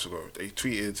few months ago. They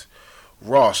tweeted,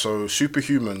 "Raw, so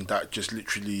superhuman that just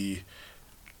literally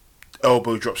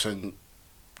elbow drops and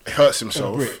hurts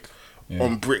himself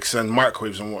on bricks and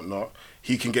microwaves and whatnot.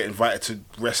 He can get invited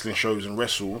to wrestling shows and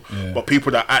wrestle, but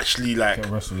people that actually like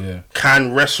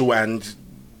can wrestle and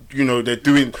they're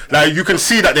doing like you can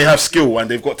see that they have skill and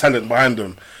they've got talent behind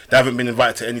them. They haven't been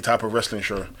invited to any type of wrestling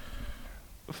show.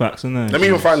 Facts and energies. Let me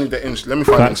even find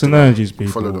Facts and energies,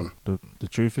 people. Follow them. The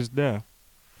truth is there.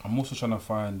 I'm also trying to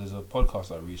find. There's a podcast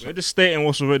that reached. We're just stating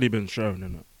what's already been shown,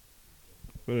 innit?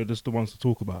 We're just the ones to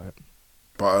talk about it.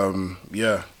 But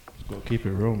yeah. Gotta keep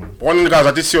it real, man. One of the guys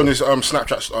I did see on his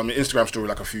Snapchat, Instagram story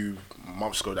like a few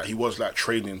months ago that he was like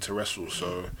training to wrestle.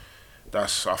 So I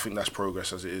think that's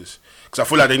progress as it is. Because I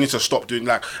feel like they need to stop doing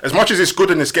like as much as it's good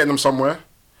and it's getting them somewhere.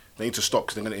 They need to stop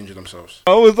because they're gonna injure themselves.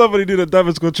 I always love when he did a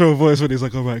damage control voice when he's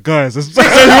like, "All right, guys, let's."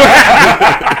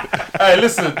 Hey,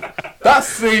 listen. That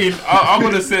saying, I'm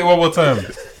gonna say it one more time.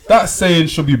 That saying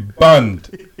should be banned.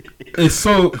 It's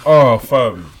so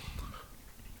fam.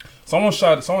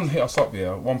 Someone hit us up,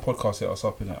 yeah. One podcast hit us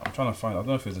up in it. I'm trying to find. I don't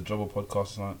know if it's a Jobber podcast or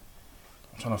something.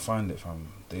 I'm trying to find it,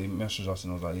 fam. They messaged us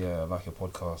and I was like, "Yeah, I like your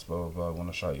podcast, blah blah blah. I want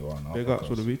to shout you out." Big ups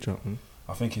for the reach out, man.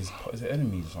 I think is it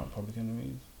Enemies or something? Public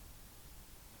Enemies.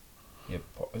 Yeah,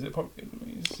 is it Public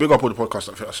Enemies? Big up all the podcasts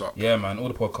that hit us up. Yeah, man, all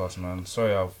the podcasts, man.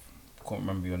 Sorry, I can't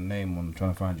remember your name when I'm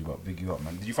trying to find you, but big you up,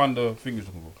 man. Did you find the thing you was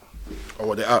looking for? Oh,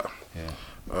 what they at? Yeah.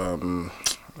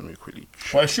 Let me quickly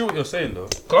check. But I see what you're saying though.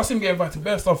 Cause I see him get invited to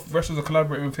better stuff. Wrestlers are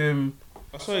collaborating with him.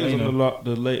 I saw he's on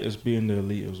the latest being the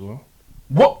elite as well.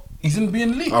 What? He's in being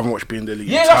elite. I haven't watched Being the Elite.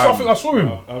 Yeah, that's what I think I saw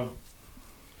him.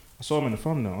 I saw him in the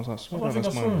thumbnail. I was like, swear I think I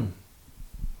that's saw mine.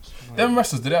 him. Them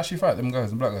wrestlers, did they actually fight? Them guys,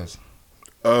 them black guys.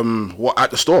 What at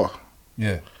the store?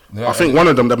 Yeah. I think one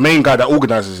of them, the main guy that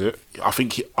organises it, I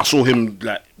think I saw him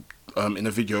like in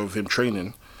a video of him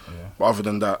training. Yeah. But other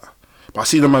than that, I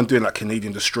see the man doing like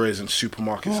Canadian destroyers in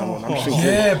supermarkets. I'm just thinking,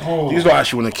 Yeah, bro. these don't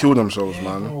actually want to kill themselves,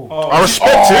 man. bro. I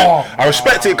respect it. I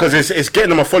respect it because it's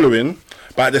getting them a following.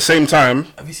 But at the same time,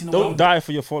 Have you seen the Don't one? die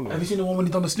for your followers. Have you seen the one when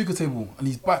he done the snooker table and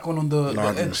he's back on the no,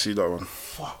 I didn't edge? see that one.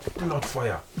 Fuck, blood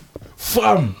fire.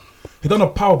 Fam. He done a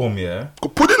powerbomb, yeah? Go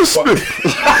put in a split.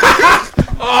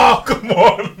 Oh, come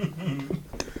on.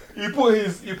 He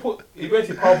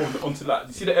basically powerbombed onto like,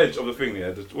 you see the edge of the thing, yeah?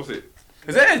 What's it?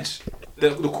 Is it edge?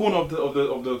 the corner of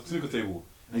the snooker table,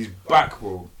 and he's back,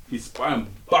 bro. He's spine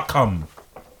back him.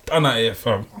 Done at it,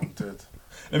 fam. I'm dead.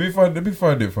 Let me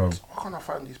find it, fam. Why can't I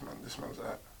find this man's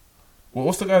at? Well,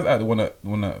 what's the guy's at? The one that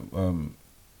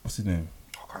what's his name?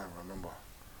 I can't even remember.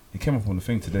 He came up on the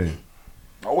thing today.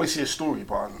 I always see a story,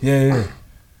 but Yeah.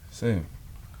 Same.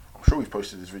 I'm sure we've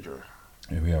posted this video.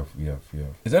 Yeah, we have.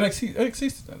 Is that NXT?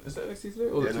 Is that NXT today?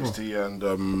 Or Yeah, NXT and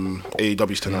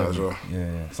AEW's tonight as well.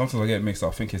 Yeah. Sometimes I get mixed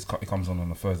up. I think it comes on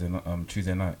a Thursday,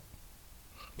 Tuesday night.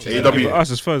 AEW. But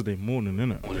us, it's Thursday morning,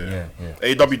 innit? Yeah.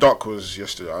 AEW Dark was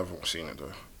yesterday. I haven't seen it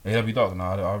though. AEW Dark.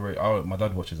 No, my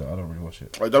dad watches it. I don't really watch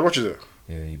it. My dad watches it.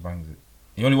 Yeah, he bangs it.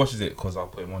 He only watches it because I'll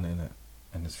put him on it, innit?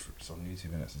 And it's on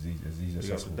YouTube and it's easy You got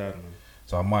the accessible. dad, man.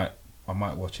 So I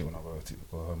might watch it when I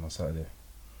go home on Saturday.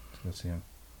 Go see him.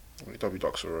 AEW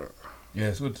Dark's alright. Yeah,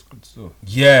 it's good. It's good still.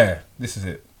 Yeah, this is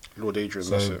it. Lord Adrian,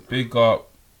 that's So it. big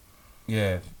up.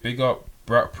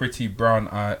 Pretty brown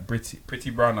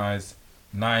eyes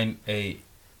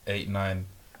 9889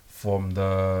 from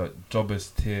the Jobbers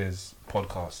Tears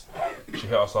podcast. She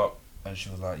hit us up and she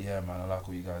was like, "Yeah, man, I like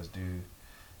what you guys do,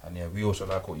 and yeah, we also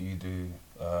like what you do.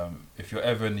 If you're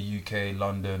ever in the UK,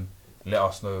 London, let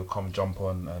us know. Come jump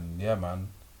on, and yeah, man,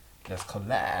 let's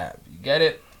collab. You get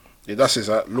it?" Yeah, that's his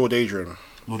at Lord Adrian.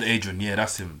 Lord Adrian, yeah,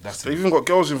 that's him. They've even got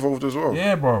girls involved as well.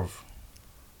 Yeah, bruv.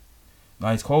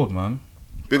 Nah, he's cold, man.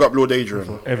 Big up Lord Adrian.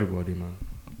 For everybody, man.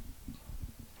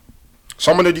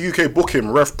 Someone in the UK book him.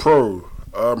 Ref Pro,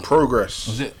 Progress,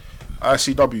 Was it?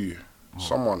 ICW.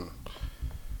 Someone.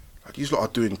 Like these lot are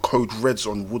doing code reds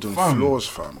on wooden Fam. floors,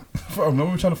 fam. Fam, we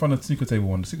were trying to find a snooker table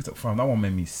one. The snooker table, fam, that one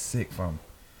made me sick, fam.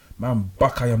 Man,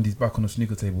 I am these back on the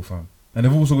snooker table, fam. And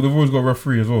they've always got a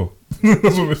referee as well.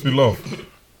 That's what makes me laugh.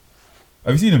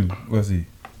 Have you seen him? Where's he?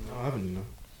 No, I haven't, you know.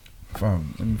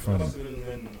 Fam, let me find Must him. have been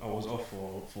when I was off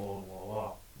for a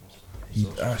while. He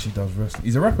actually does wrestling.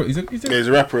 He's a rapper. He's Yeah, he's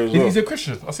a rapper as well. he's a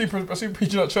Christian. I see him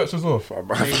preaching at church as well. Fam,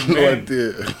 I have no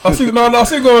idea. I see him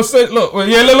go and say, look, wait,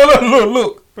 yeah,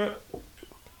 look. But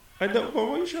what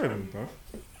are you showing me, bro?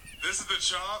 This is the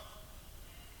chop.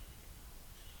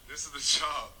 This is the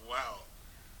chop. Wow.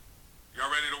 Y'all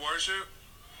ready to worship?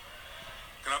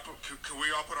 Can we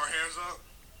all put our hands up?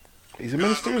 He's a Guys,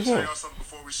 minister let me as tell well. y'all something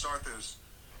before we start this.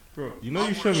 Bro, you know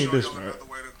you showed me this, right?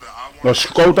 No,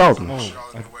 scroll down.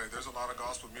 There's a lot of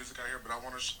gospel music out here, but I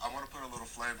want to put a little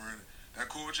flavor in it. That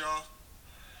cool with y'all?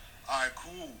 All right,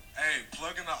 cool. Hey,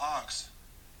 plug in the aux.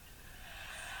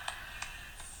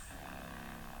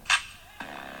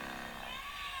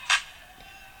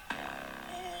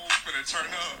 Ooh, finna turn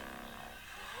up.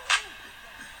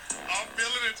 I'm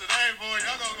feeling it today, boy.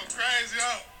 Y'all gonna go crazy,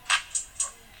 yo.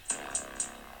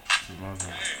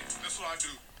 Hey, this is what I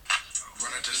do.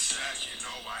 Running to sack, you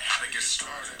know I had to get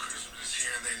started. Christmas is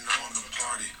here and they know I'm the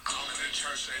party. I'm in the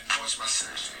church, they know it's my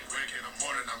section. Wake in the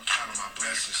morning, I'm counting my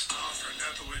blessings.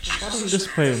 Why doesn't this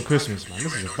play on Christmas, man?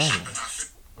 This is a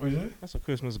banger. That's a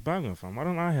Christmas banger, fam. Why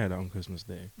don't I hear that on Christmas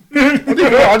Day? I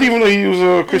didn't even know he was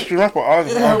a Christian rapper.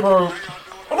 Bro.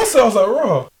 When I said, I was like,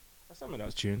 raw. That's something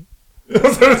that's tune.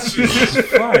 That's It's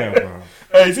fire, bro.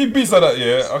 Hey, you see beats like that,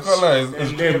 yeah? I can't lie.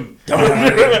 It's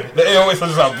the AOS is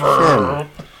just like, brr.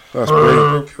 That's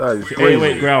great. That is 88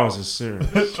 crazy. growls is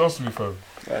serious. Trust me, fam.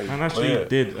 And actually yeah.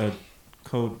 did a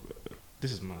code.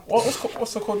 This is mad.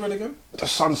 What's the code red again? The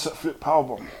Sunset Flip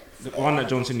Powerbomb. The one that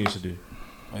Johnson used to do.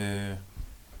 Oh, yeah.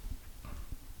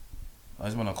 I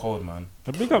just want a code, man.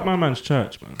 But big up my man's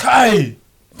church, man. Kai!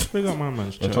 Big up my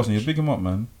man's Yeah, church. trust me, you big him up,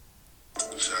 man.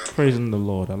 Praising the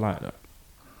Lord. I like that.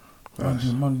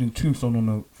 Man doing tombstone on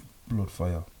the blood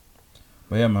fire.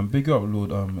 But yeah, man, big up,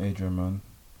 Lord Adrian, man.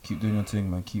 Keep doing your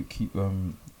thing, man.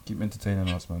 Keep entertaining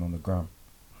us, man, on the gram.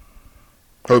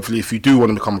 Hopefully, if you do want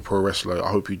to become a pro wrestler,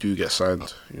 I hope you do get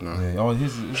signed. You know. Yeah. Oh,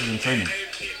 this is in training.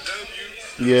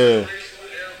 Yeah.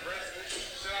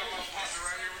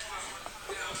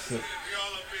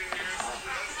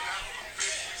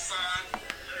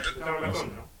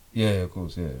 Yeah, of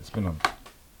course. Yeah, it's been on.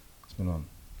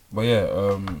 But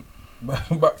yeah, back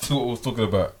to what I was talking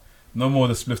about. No more of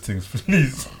the spliff things,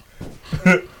 please.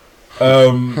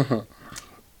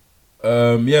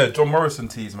 Yeah, John Morrison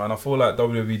tease, man. I feel like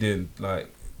WWE didn't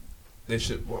like. They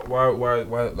should. Why?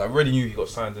 Like, I already knew he got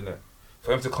signed in it.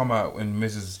 For him to come out in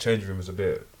Mrs. Change Room is a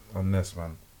bit unnecessary,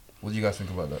 man. What do you guys think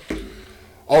about that?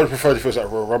 I would prefer if it was at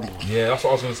Royal Rumble. Yeah, that's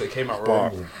what I was going to say. It came out Royal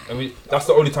Rumble. And that's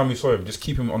the only time we saw him. Just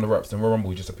keep him on the wraps. Then Royal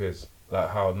Rumble, he just appears. Not like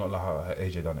how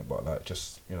AJ done it, but like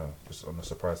just on the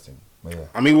surprise thing. But yeah.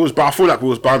 I mean, but I feel like we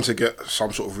was bound to get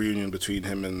some sort of reunion between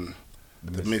him and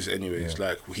the Miz. Anyways,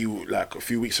 Yeah. like a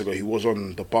few weeks ago, he was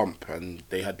on the bump and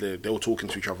they were talking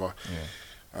to each other,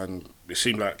 Yeah. and it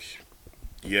seemed like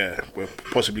yeah, we're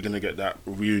possibly going to get that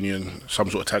reunion, some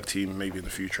sort of tag team maybe in the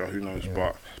future. Who knows?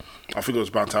 But I think it was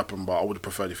bound to happen. But I would have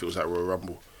preferred if it was at Royal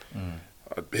Rumble.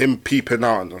 Him peeping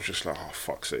out, and I was just like, oh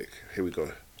fuck's sake, here we go.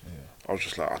 Yeah. I was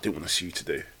just like, I didn't want to see you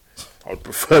today. I would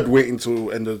preferred waiting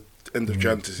till end of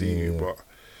Jan to see you. But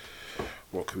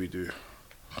what can we do?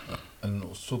 And I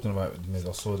was talking about Miz,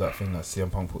 I saw that thing that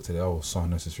CM Punk put today. That was so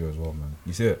unnecessary as well, man.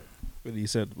 You see it? When he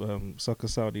said, suck a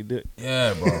Saudi dick.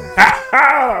 Yeah, bro.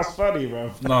 That's funny,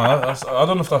 bro. No, I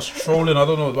don't know if that's trolling. I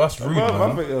don't know. That's rude, I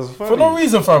man. think that's funny. For no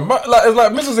reason, fam. Like, it's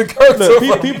like Miz was in character.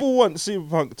 Look, people want CM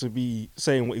Punk to be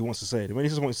saying what he wants to say. When he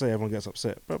just wants to say, everyone gets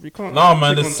upset. Bro, you can't. Nah,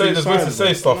 man. pick on There's two ways to sides, say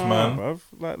bro. stuff, Nah, man. Bruv.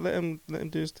 Like, let him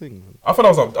do his thing, man. I thought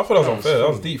that was unfair. That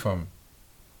was deep, fam.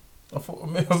 I thought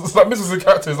it's like Miz was in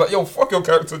character. It's like, yo, fuck your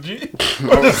character, G.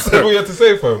 I just said what you had to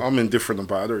say, fam. I'm indifferent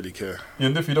about it. I don't really care. You're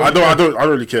indifferent. I don't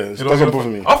really care. It doesn't bother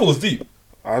me. I thought it was deep.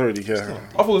 I don't really care.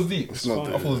 I thought it was deep. It's not.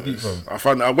 I thought it was deep, fam. I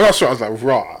found when I saw it, I was like,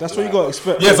 raw. That's what you got to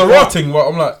expect. Yeah, it's a raw thing, but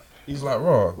I'm like, he's like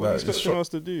raw. What Like, are you it's expecting us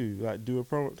to do? Like, do a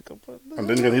promo? And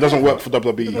then again, he doesn't work for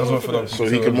WWE, doesn't work for WWE, so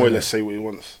he can more or less say what he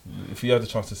wants. If he had the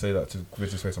chance to say that to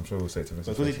Vince's face, I'm sure he'll say it to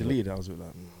Vince's But when he face. deleted it, I was a bit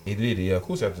like, He did, yeah. Of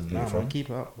course he had to delete nah, it, man, fam. keep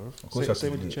it up, bro. Of course, Say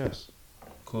with the chest.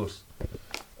 Of course.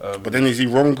 But then is he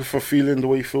wrong for feeling the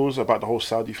way he feels about the whole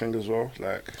Saudi thing as well?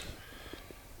 Like,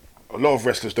 a lot of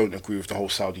wrestlers don't agree with the whole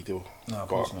Saudi deal. No, of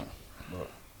course not. But,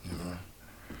 you know,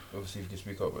 obviously, if you can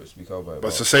speak up, speak out about it.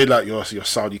 But to say like you're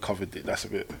Saudi covered it, that's a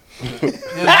bit. Yeah, you know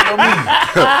what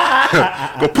I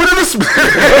mean? But put it in the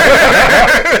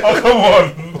Oh, come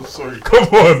on. Sorry. Come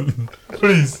on.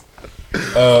 Please.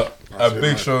 A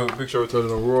Big Show returning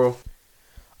on Raw.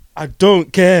 I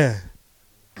don't care.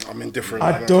 I'm indifferent.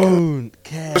 I don't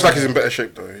care. Looks like he's in better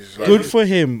shape though. He's like, Good for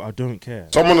him. I don't care.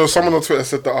 Someone on Twitter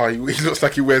said that he looks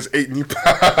like he wears 8 new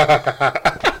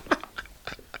pads.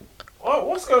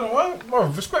 What's going on?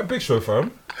 Man, respect Big Show,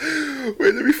 fam.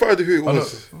 Wait, let me find who it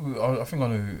was. I think I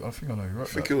know who wrote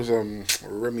I think it was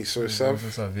Remy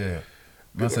Sosav. Yeah.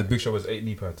 Man said Big Show has 8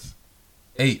 knee pads.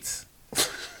 8. Do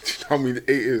you know how many 8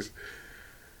 is?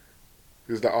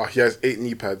 He was like, he has 8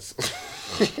 knee pads.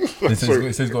 He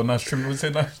says he's got a nice trim. What did he say?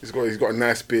 Nice. He's got a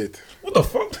nice beard. What the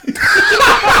fuck?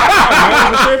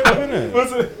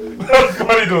 That's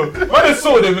funny though. Man, I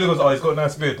saw him and he goes, he's got a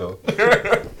nice beard though.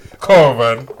 Come on,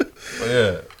 man. But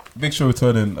yeah, Big Show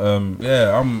returning. I'm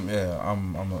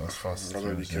not as fast. I don't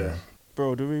really care.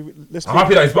 Bro, I'm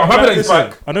happy that he's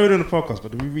back. I know we're doing a podcast,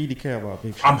 but do we really care about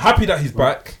Big Show? I'm happy that he's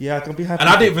back. Yeah, I can be happy. And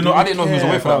I didn't know he was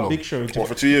away for that long. Big Show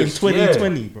For 2 years? in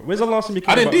 2020, bro. When's the last time you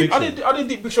cared about Big Show? I didn't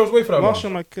think Big Show was away for that long. Last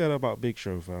time I cared about Big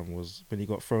Show, fam, was when he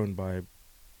got thrown by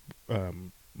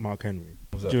Mark Henry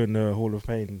during the Hall of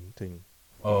Fame thing.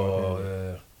 Oh,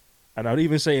 yeah. And I'd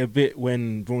even say a bit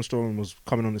when Braun Strowman was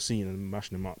coming on the scene and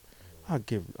mashing him up. I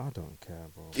don't care,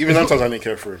 bro. Even sometimes I didn't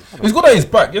care for him. He's good that he's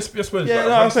back. Yes, when he's Yeah, back.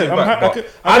 no, I'm saying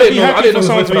I didn't know he was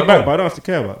away for that back, long. but I don't have to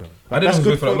care about them. I didn't know That's he was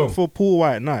away good for that long. for Paul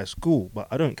White. Nice, cool, but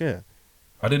I don't care.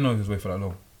 I didn't know he was away for that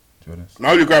long, to be honest.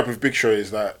 My only gripe with Big Show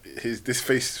is that this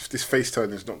face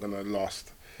turn is not gonna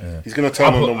last. Yeah. He's gonna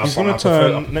turn on them. He's I going to prefer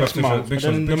turn next Big Show- month, Big and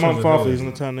Show's- then Big the Show's month a after heel. he's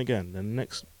going to turn again. Then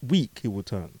next week he will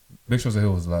turn. Big Show's a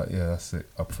heel was like, yeah, that's it.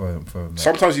 I prefer him. Like.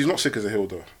 Sometimes he's not sick as a heel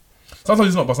though. Sometimes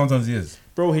he's not, but sometimes he is.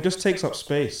 Bro, he just takes up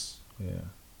space. Yeah.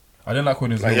 I didn't like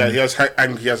when he was Like, heel. he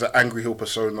has an angry heel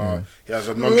persona. He has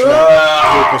a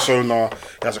nonchalant heel persona.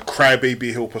 He has a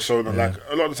crybaby heel persona. Like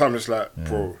a lot of the time, it's like,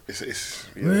 bro, it's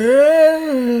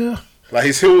Yeah. like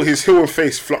his heel and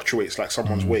face fluctuates like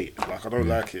someone's weight. Like I don't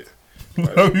like it.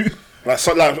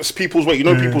 Like people's weight. You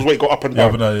know, people's weight go up and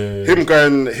down. Yeah. Him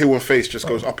going heel and face just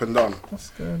goes up and down. What's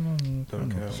going on?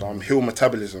 Don't care. So I'm heel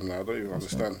metabolism now. I don't even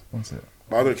understand. What's it?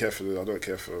 But I don't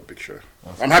care for Big Show.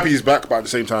 I'm happy he's back, but at the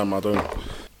same time, I don't.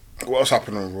 What else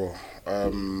happened on Raw?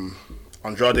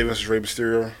 Andrade versus Rey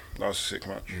Mysterio. That was a sick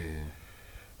match. Yeah.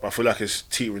 But I feel like it's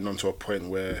teetering onto a point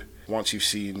where once you've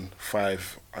seen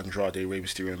 5 Andrade Rey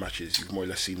Mysterio matches, you've more or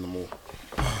less seen them all.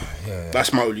 Yeah.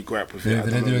 That's my only gripe with it.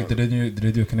 Did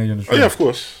they do a Canadian? Oh yeah, of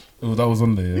course. Oh, that was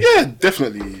on there. Yeah,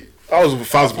 definitely. That was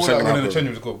 1,000% Canadian happened. change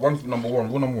was good. Rule number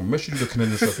one. Make sure you do the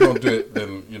Canadian stuff. If you don't do it,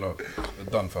 then you're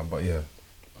done, fam. But yeah.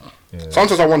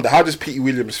 Sometimes I wonder, how does Petey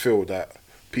Williams feel that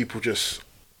people just...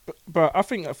 But I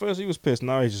think at first he was pissed.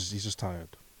 Now he's just tired.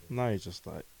 Now he's just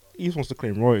like he just wants to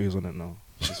claim royalties on it now.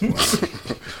 What's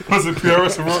it?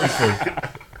 PRS and royalties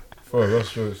for?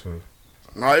 That's true.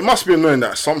 Now, it must be annoying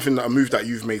that a move that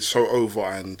you've made so over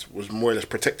and was more or less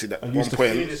protected at one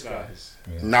point,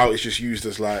 now it's just used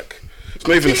as like... It's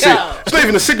not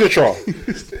even a signature.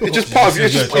 It's just part of your.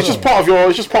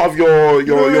 It's just part of your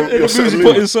moves certain you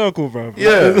move. put in circle, bro.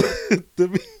 Yeah.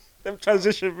 Them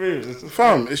transition moves.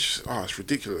 Fam, it's just it's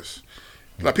ridiculous.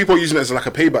 Like people are using it as like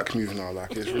a payback move now.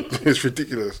 Like it's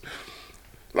ridiculous.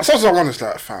 Like sometimes I wonder,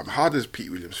 like, fam, how does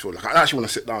Pete Williams feel? Like I actually want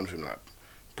to sit down with him, like,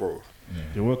 bro.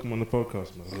 You're welcome on the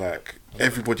podcast, man. Like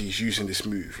everybody's using this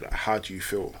move. Like how do you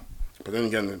feel? But then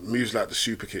again, moves like the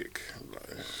super kick,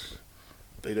 like,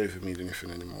 they don't even mean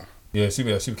anything anymore. Yeah,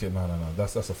 super kick. No.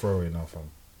 That's a throwaway now, fam.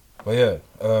 But yeah,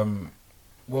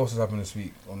 what else has happened this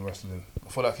week on wrestling? I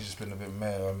feel like it's just been a bit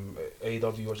meh.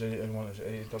 AEW, watch anyone watch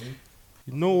AEW?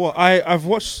 You know what? I've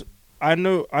watched. I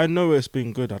know it's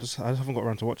been good. I just haven't got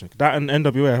around to watching it. That and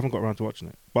NWA, I haven't got around to watching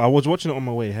it. But I was watching it on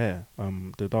my way here.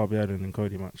 The Darby Allin and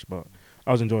Cody match, but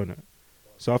I was enjoying it.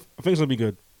 So I think it's gonna be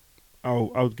good.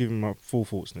 I'll give him my full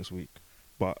thoughts next week.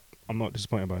 But I'm not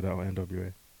disappointed by that on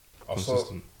NWA.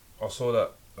 I saw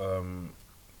that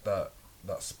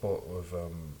that spot with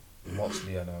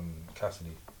Moxley and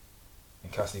Cassidy.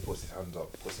 And Cassidy puts his hands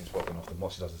up, puts his weapon after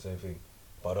Moxley does the same thing.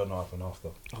 But I don't know what happened after.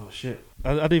 Oh shit!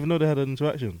 I didn't even know they had an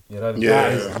interaction. That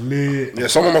is lit. Yeah,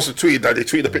 someone must have tweeted that. They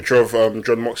tweeted a picture of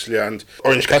John Moxley and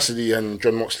Orange Cassidy and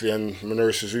John Moxley and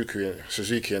Minoru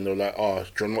Suzuki, and they were like,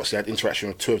 John Moxley had interaction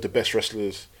with two of the best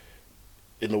wrestlers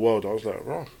in the world. I was like,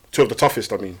 wow, two of the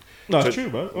toughest. I mean, no, it's true,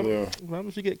 bro. Yeah. How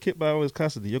much you get kicked by Orange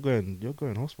Cassidy? You're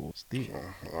going hospital. It's deep.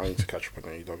 I need to catch up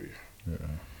on AEW. Yeah.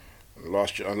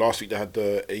 Last week they had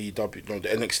the AEW, the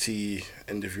NXT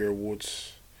End of Year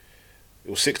Awards. It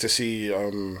was sick to see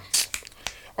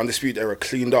Undisputed Era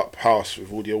cleaned up house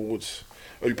with all the awards.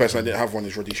 Only person I didn't have one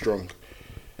is Roddy Strong.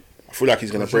 I feel like he's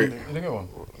gonna break. You didn't get one?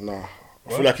 Nah, I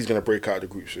feel like he's gonna break out of the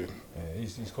group soon. Yeah,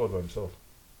 he's cold by himself.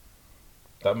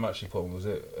 That match he put on, was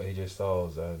it AJ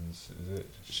Styles and is it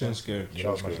Shinsuke. Yeah,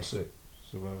 that was match was sick.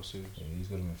 Survivor Series. Yeah, he's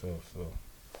good in himself. So.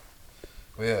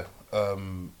 But yeah,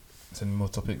 any more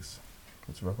topics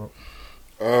to wrap up?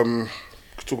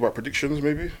 Could talk about predictions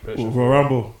maybe. Royal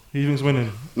Rumble. Who you think's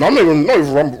winning? No, I'm not even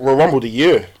Royal Rumble the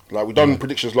year. Like we done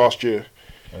predictions last year.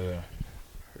 Oh yeah.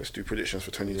 Let's do predictions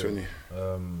for 2020.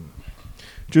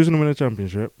 Drew's gonna win a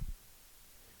championship.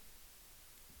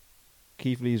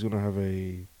 Keith Lee's gonna have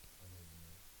a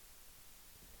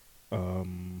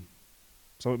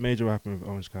something major will happen with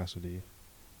Orange Cassidy.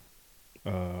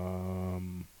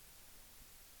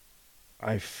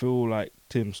 I feel like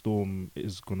Tim Storm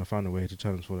is gonna find a way to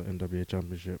challenge for the NWA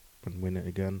Championship and win it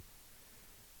again.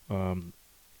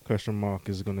 Question mark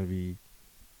is gonna be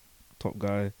top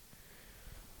guy.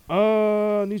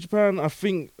 New Japan, I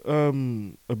think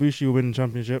Ibushi will win the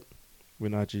championship,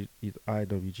 win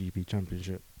IWGP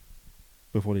Championship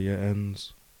before the year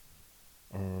ends.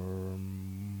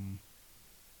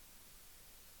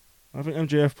 I think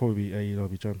MJF probably be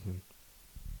AEW champion.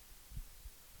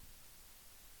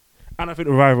 And I think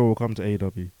the Revival will come to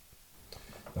AEW.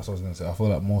 That's what I was gonna say. I feel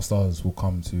like more stars will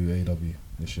come to AEW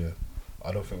this year.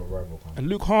 I don't think Revival will come. And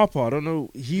Luke Harper, I don't know.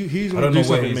 He's gonna do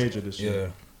something major this year.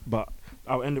 Yeah. But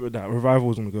I'll end it with that.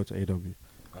 Revival is gonna go to AEW.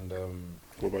 And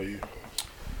What about you?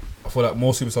 I feel like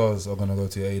more superstars are gonna go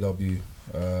to AEW.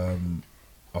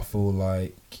 I feel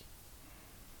like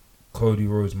Cody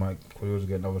Rhodes will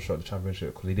get another shot at the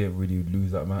championship because he didn't really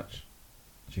lose that match.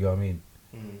 Do you get what I mean?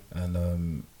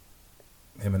 And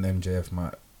him and MJF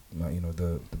might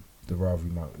the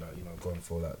rivalry might go on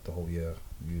for like the whole year.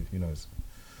 Who knows?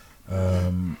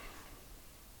 In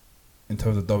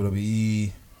terms of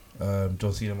WWE,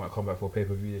 John Cena might come back for a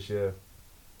pay-per-view this year.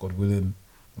 God willing.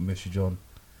 I miss you, John.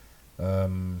 I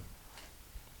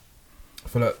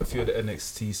feel like a few of the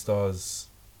NXT stars.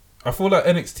 I feel like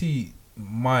NXT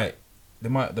might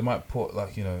put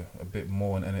like a bit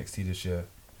more in NXT this year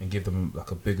and give them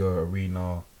like a bigger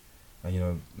arena,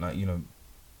 and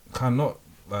kind of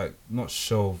not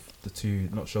shelve the two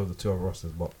other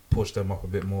rosters, but push them up a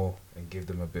bit more and give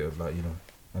them a bit of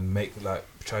and make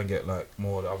try and get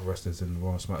more of the other wrestlers in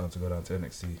Raw and SmackDown to go down to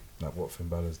NXT, like what Finn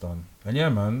Balor's done. And yeah,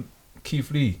 man,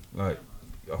 Keith Lee, I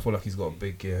feel like he's got a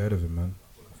big year ahead of him, man.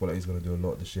 I feel like he's gonna do a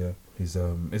lot this year. He's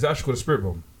it's actually called a Spirit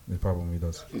Bomb. The power bomb he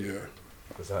does. Yeah.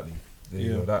 Exactly.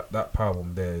 That power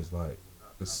bomb there is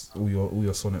it's all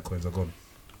your Sonic coins are gone.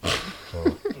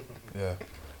 So yeah.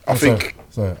 I think.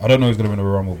 Sorry, I don't know who's gonna win the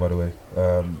Royal Rumble, by the way.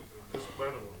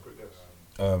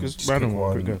 Just random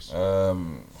one, quick guess.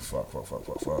 Fuck.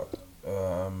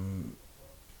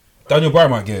 Daniel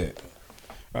Bryan might get it.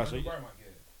 Right, so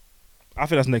I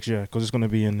think that's next year because it's gonna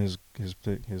be in his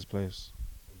place.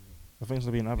 I think it's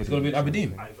gonna be in Aberdeen. It's gonna be in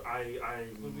Aberdeen.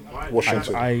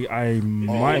 Washington. I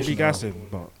might be gassing,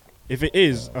 but if it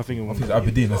is, I think it will. I think it's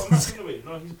Aberdeen.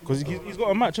 Because he's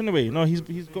got a match anyway. No, he's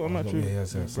got a match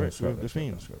with the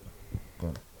Fiend.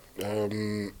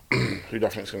 Who do I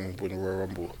think is going to win the Royal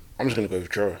Rumble? I'm just going to go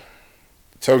with Joe.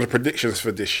 In terms of predictions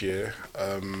for this year,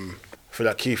 I feel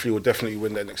like Keith Lee will definitely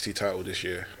win the NXT title this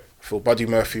year. I feel Buddy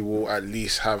Murphy will at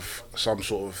least have some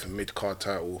sort of mid-card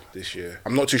title this year.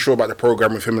 I'm not too sure about the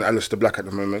program with him and Aleister Black at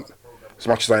the moment. As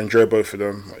much as I enjoy both of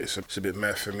them, it's a bit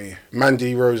meh for me.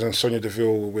 Mandy Rose and Sonya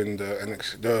Deville will win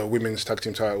the women's tag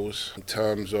team titles. In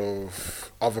terms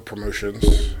of other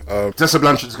promotions, Tessa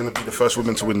Blanchard is going to be the first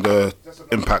woman to win the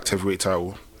Impact Heavyweight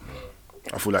title.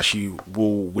 I feel like she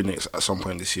will win it at some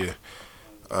point this year.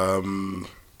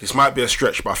 This might be a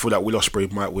stretch, but I feel like Will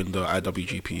Ospreay might win the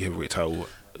IWGP Heavyweight title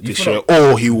this year,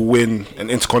 or he will win an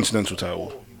Intercontinental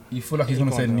title. You feel like he's going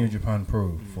to stay in New Japan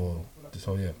Pro for this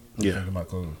whole year? Yeah. You think he might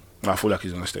go? I feel like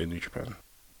he's going to stay in New Japan.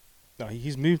 No,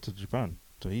 he's moved to Japan,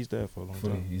 so he's there for a long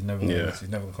Fully, time. he's never going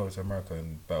to come to America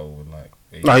and battle with like.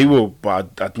 No, he will,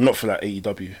 but I'd not for like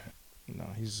AEW. No,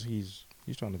 he's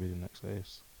trying to be the next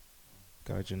Ace.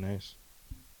 Gaijin Ace.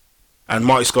 And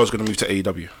Marty Scurll's going to move to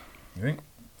AEW. You think?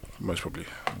 Most probably.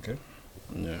 Okay.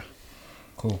 Yeah.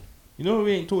 Cool. You know what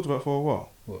we ain't talked about for a while?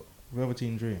 What?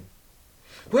 Velveteen Dream.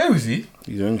 Where is he?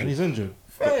 He's And injured. he's injured.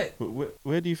 Fair. But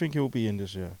where do you think he'll be in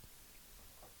this year?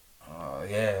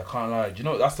 Yeah, I can't lie. Do you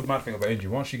know that's the mad thing about injury?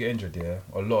 Once you get injured, yeah,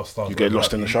 a lot of stars You get go lost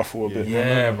back in the shuffle a bit.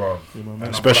 Yeah, bro. You know, And man.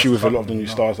 I Especially feel with a like lot of the new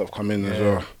it's stars that have come in as Yeah.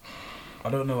 well. I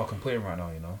don't know if I can put him right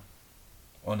now, you know.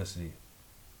 Honestly.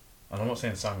 And I'm not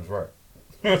saying Sam is right.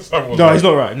 Sam was No, right. he's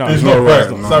not right. No, He's he's not not right.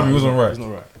 right. Sammy wasn't right. He's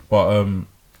not right. But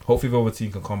hopefully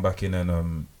Velveteen can come back in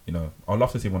and you know, I'd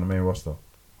love to see him on the main roster.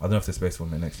 I don't know if there's space for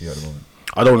him next year at the moment.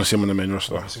 I don't want to see him on the main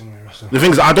roster. The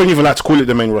thing is, I don't even like to call it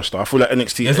the main roster. I feel like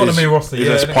NXT It's not the main roster, is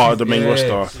yeah. as part of the main NXT,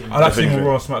 roster. I like seeing him If on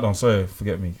Raw and SmackDown. Sorry,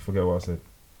 forget what I said.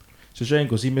 It's a shame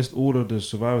because he missed all of the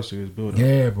Survivor Series build.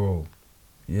 Yeah, bro.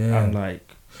 Yeah. And like,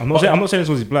 I'm not saying this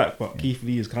was his black, but Keith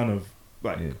Lee is kind of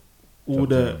like Yeah. all Jumped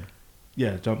the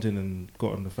in. jumped in and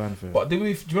got on the fanfare. But do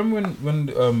you remember when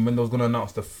they was gonna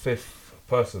announce the fifth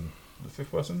person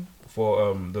for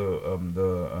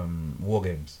the War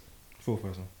Games? Fourth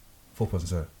person. Fourth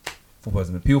person.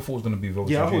 The people thought it was gonna be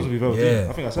Velveteen. Yeah, I thought it was gonna be Velveteen. Yeah,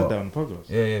 I think I said but- that on the podcast.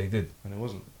 Yeah, he did. And it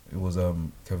wasn't. It was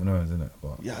Kevin Owens, isn't it?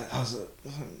 But Yeah,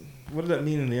 what did that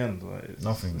mean in the end? Like,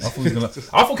 nothing. I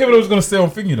thought Kevin Owens was gonna stay on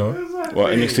thing, you know.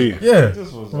 What, NXT? Yeah.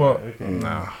 This was What? okay.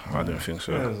 Nah, I don't think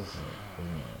so.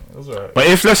 It was alright. But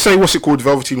if, let's say, what's it called,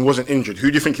 Velveteen wasn't injured, who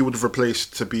do you think he would have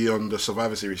replaced to be on the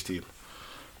Survivor Series team?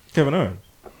 Kevin Owens.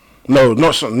 No,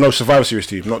 no Survivor Series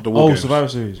team, not the War Games. Survivor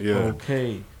Series. Yeah.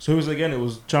 Okay. So who was it again? It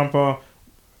was Ciampa,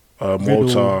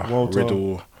 Walter,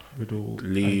 Riddle, Riddle.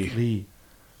 and Lee. Lee.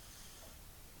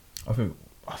 I think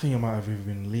I think it might have even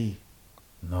been Lee.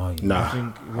 no. Nah, I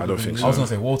think it would I have don't been think Lee. I was so. gonna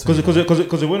say Walter.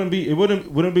 Because it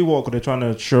wouldn't be Walker. They're trying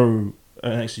to show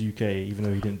NXT UK even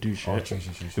though he didn't do shit. Oh, true.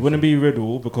 It wouldn't be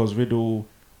Riddle because Riddle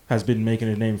has been making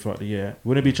a name throughout the year. It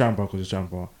wouldn't be Ciampa because it's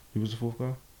Ciampa. Who was the fourth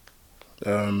guy?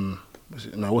 No,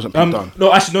 it wasn't Pete Dunne.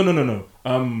 No, actually, no.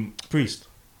 Priest.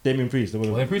 Damien Priest.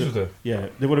 Priest was there. Yeah,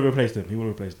 they would have replaced him. He would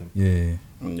have replaced him. Yeah.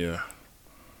 Yeah.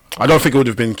 I don't think it would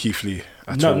have been Keith Lee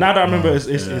at No, all. now that I remember, No.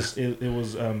 it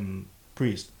was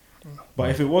Priest. But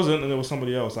if it wasn't, and it was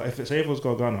somebody else, like if it was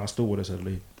Gargano, I still would have said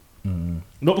Lee. Mm.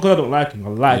 Not because I don't like him, I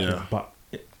like Yeah. him, but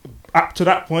up to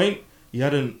that point, he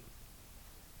hadn't. You know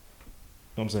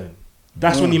what I'm saying?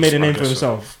 That's when he made a I name for guess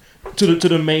so. himself to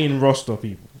the main roster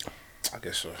people. I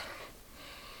guess so.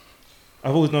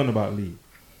 I've always known about Lee.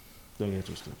 Don't get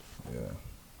twisted. Yeah.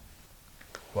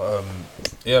 But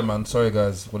yeah, man. Sorry,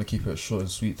 guys. Want to keep it short and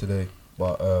sweet today.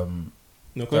 But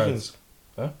No questions?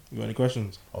 Huh? You got any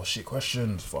questions? oh shit,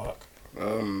 questions. Fuck.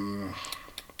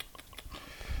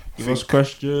 Give us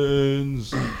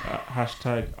questions.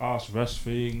 Hashtag ask rest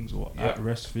things or Yep. at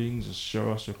rest things. Just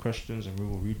show us your questions and we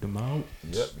will read them out.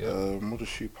 Yep. What does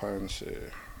Shoe Pine say?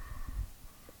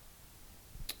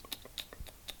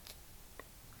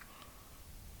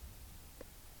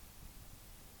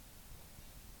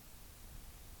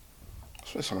 I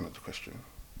swear someone had the question.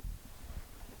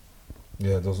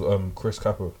 Yeah, there was Chris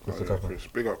Capper. Oh, yeah, Chris.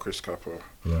 Big up Chris Kappa.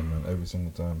 Yeah, man. Every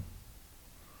single time.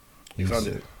 You found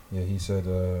said- it? Yeah, he said.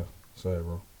 Sorry,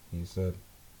 bro. He said.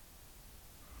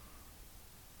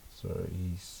 Sorry,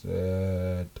 he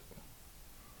said.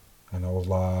 And I was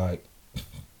like.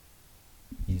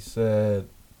 He said.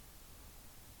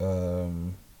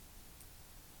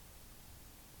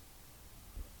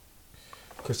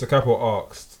 Chris Capo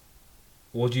asked,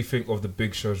 "What do you think of the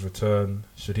Big Show's return?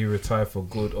 Should he retire for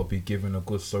good or be given a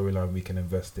good storyline we can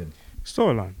invest in?"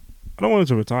 Storyline. I don't want him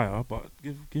to retire, but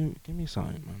give me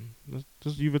something, man.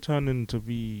 Just you returning to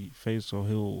be face or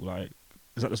heel, like,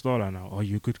 is that the storyline now? Are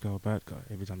you a good guy or bad guy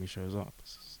every time he shows up?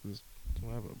 It's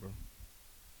whatever, bro.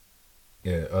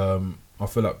 Yeah, I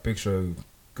feel like Big Show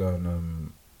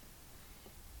going.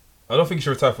 I don't think he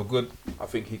should retire for good. I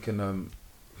think he can.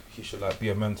 he should like be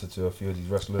a mentor to a few of these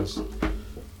wrestlers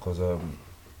because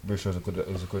Big Show is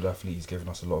a good athlete. He's given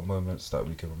us a lot of moments that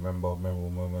we can remember, memorable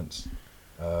moments.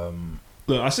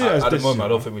 Look, I see it as at the this, moment, you I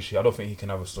know. don't think we should. I don't think he can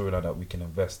have a storyline that we can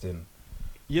invest in.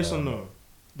 Yes or no?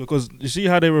 Because you see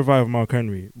how they revived Mark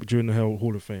Henry during the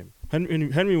Hall of Fame.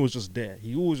 Henry was just there.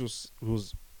 He always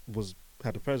was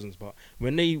had a presence, but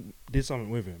when they did something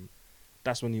with him,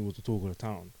 that's when he was the talk of the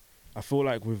town. I feel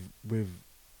like with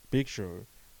Big Show,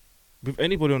 with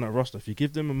anybody on that roster, if you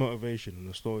give them a motivation and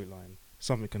a storyline,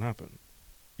 something can happen.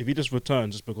 If he just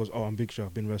returns just because, I'm Big Show,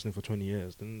 I've been wrestling for 20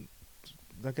 years, then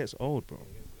that gets old, bro. You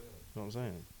know what I'm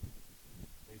saying?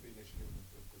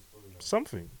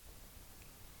 Something.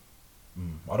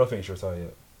 I don't think he should retire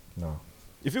yet. No,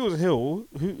 If it was Hill,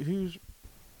 who's...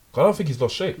 I don't think he's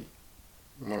lost shape.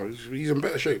 No, he's in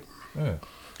better shape. Yeah,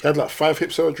 He had like 5 hip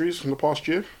surgeries in the past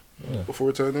year yeah. before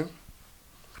returning.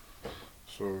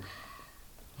 So,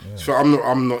 Yeah. so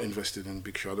I'm not invested in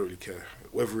Big Show. I don't really care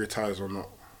whether he retires or not.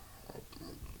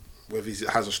 Whether he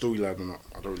has a storyline or not,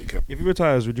 I don't really care. If he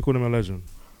retires, would you call him a legend?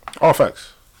 Oh,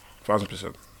 facts,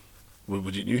 1000%.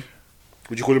 Would you?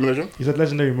 Would you call him a legend? He's had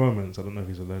legendary moments. I don't know if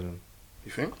he's a legend.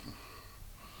 You think?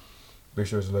 Big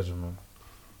Show is a legend, man.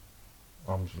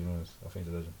 I'm just being honest. I think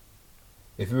he's a legend.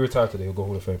 If he retired today, he'll go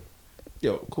Hall of Fame.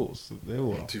 Yeah, of course. They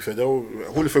all are. To be fair, they'll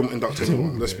Hall of Fame will induct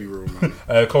anyone. Let's be real, man.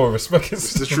 Come on, respect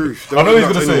It's the truth. I know he's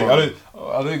gonna They'll say. induct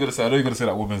I know you're gonna say. I know you're gonna say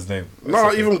that woman's name. No,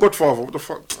 It's okay. even Godfather. What the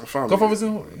fuck? Fam, Godfather's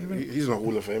in. He's not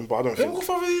Hall of Fame, but I don't think.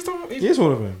 Godfather, He is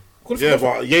all of him. Yeah,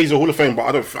 but he's a Hall of Fame,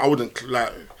 but I wouldn't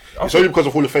like. It's only because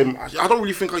of Hall of Fame. I don't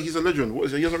really think he's a legend. What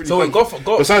is it? He hasn't really So done.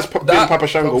 wait, Besides being Papa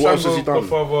Shango, what else has he done?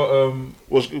 Godfather,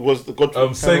 Was the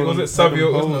God? Say, was it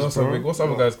Savio? Heaven What's Holds, the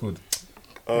other guy's called?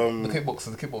 The Um,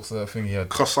 kickboxer thing he had.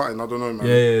 Cuss something, I don't know, man.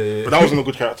 Yeah. But that wasn't a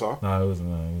good character. Nah, it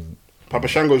wasn't. Papa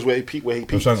Shango is where he peaked.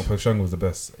 Shango was the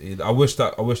best. I wish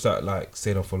that like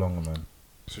stayed on for longer, man.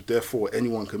 So therefore,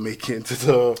 anyone can make it into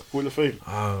the Hall of Fame.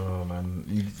 I don't know,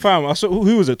 man. Fam, I saw,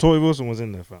 who was it? Tory Wilson was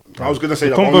in there, fam. I was gonna say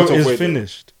The that. but I'm convo gonna is avoid it.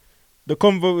 finished. The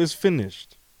convo is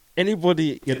finished.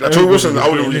 Anybody... Like, Tori Wilson, I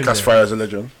wouldn't really getting classify her as a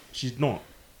legend. She's not.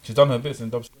 She's done her bits in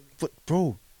dubs. But,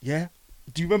 bro, yeah?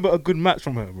 Do you remember a good match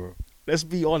from her, bro? Let's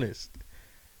be honest.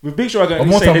 With Big Show, I can One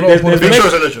more say time, there's Big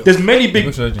Show's a legend. there's many Big Big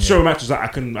Show's a legend, Show yeah. matches that I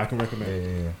can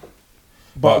recommend. Yeah.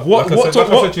 But what like I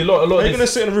said to you, a lot are of you this, gonna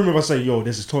sit in a room if I say, yo,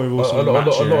 this is Tory a Wilson lot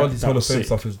match, of yeah, these that Hall of was Fame sick.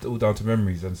 stuff is all down to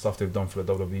memories and stuff they've done for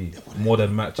the WWE more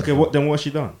than matches. Okay, what has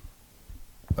she done?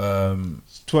 No, I mean,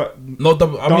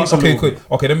 Dance a okay, little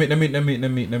quick. Okay, let me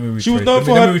retrace. She was known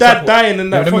for Let me her retract dad my- dying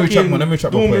and that let me retract fucking my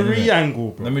Dawn point, Marie innit?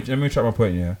 angle, bro. Let me retract my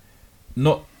point. Yeah,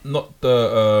 not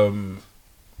the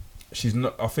She's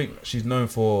not. I think she's known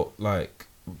for like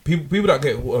people that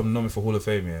get known for Hall of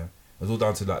Fame. Yeah, it's all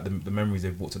down to like the memories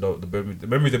they've brought to the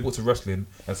memories they brought to wrestling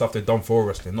and stuff they've done for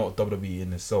wrestling, not WWE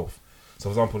in itself. So, for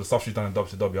example, the stuff she's done in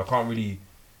WCW, I can't really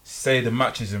say the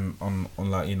matches on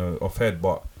like off head,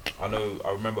 but I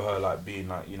remember her like being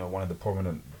like one of the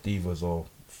prominent divas or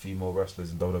female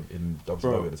wrestlers in WCW at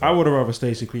Bro, the time. I would have rather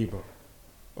Stacey Kleber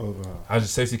over her. Has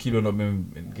Stacey Keebler not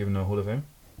been given a Hall of Fame?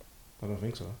 I don't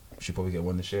think so. She'll probably get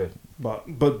one this year. But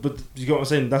you get what I'm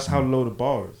saying? That's how low the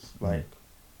bar is. Like,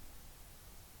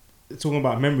 it's talking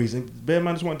about memories. And Bear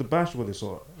Man just wanted to bash what they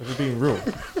saw. If we're being real.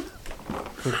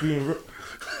 For being real.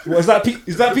 What is that? Pete?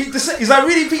 Is that Pete? Is that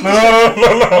really Pete? No.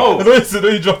 Oh. I know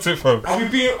you dropped it from. Are we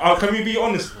being? Can we be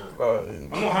honest, bro? I'm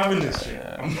not having this shit.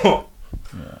 I'm not.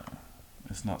 Yeah,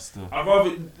 it's not still. I'd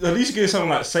rather at least give something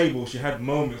like Sable. She had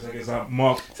moments against like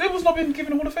Mark. Sable's not been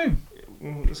given a Hall of Fame.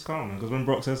 Well, it's calm, man. Because when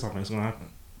Brock says something, it's gonna happen.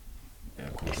 Yeah,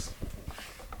 of course.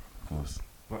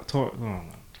 Like Tori, no,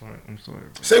 man. Tori, I'm sorry.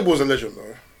 Bro. Sable's a legend,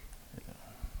 though.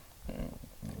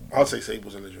 I'd say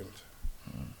Sable's a legend.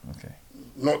 Okay.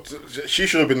 Not she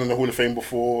should have been in the Hall of Fame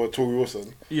before Tori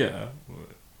Wilson. Yeah.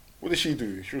 What did she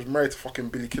do? She was married to fucking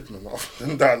Billy Kidman.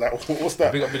 And that, like, what's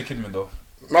that? Big up Billy Kidman though.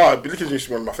 Nah, Billy Kidman used to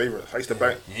be one of my favourites. I used to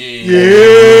bang.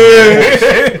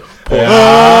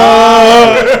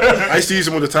 I used to use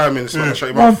him all the time in Smash Shut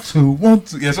Your Mouth. 1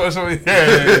 2 Yeah, sorry.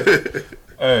 Yeah.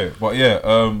 Hey, but yeah,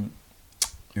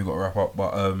 we got to wrap up.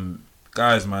 But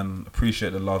guys, man,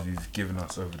 appreciate the love you've given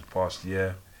us over the past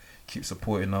year. Keep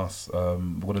supporting us. We're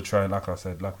gonna try and, like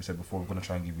we said before, we're gonna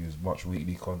try and give you as much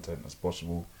weekly content as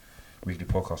possible, weekly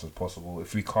podcasts as possible.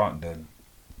 If we can't, then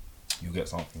you get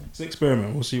something. It's an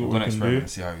experiment. We'll see We're what gonna we can experiment do. and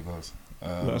see how it goes.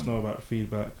 Let us know about the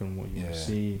feedback and what you Yeah.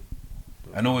 see.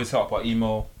 And always help by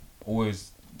email.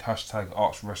 Always hashtag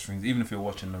Arch Wrestlings. Even if you're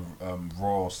watching the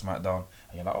Raw or SmackDown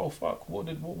and you're like, oh fuck, what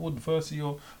would Versi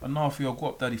or Anafi or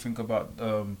Guap Daddy think about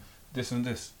this and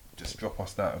this? just drop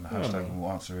us that on the hashtag man. and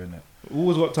we'll answer in it.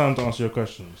 Always got time to answer your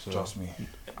questions. So Trust me.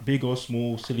 big or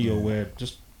small, silly or weird,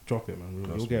 just drop it, man. You'll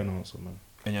Trust get an answer, man.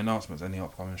 Any announcements? Any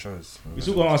upcoming shows? We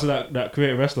still got to answer that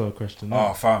creative wrestler question. No?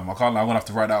 Oh, fam, I can't. I'm gonna have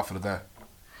to write that out for the guy.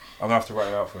 I'm gonna have to write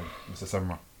it out for him, Mr.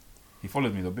 Semra. He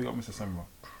followed me though. Big up, Mr. Semra.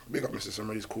 Big up, Mr.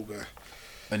 Somebody's cool guy.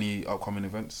 Any upcoming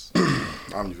events? I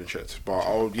haven't even checked, but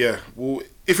well,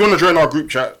 if you want to join our group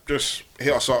chat, just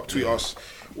hit us up, tweet us.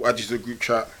 We'll add you to the group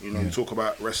chat. You know, we talk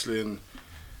about wrestling.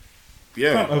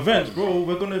 Yeah, Fam, events, bro.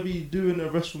 We're gonna be doing a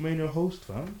WrestleMania host,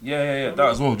 fam. Yeah. That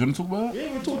as well. Do you want to talk about it?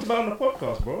 Yeah, we talked about it on the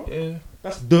podcast, bro. Yeah.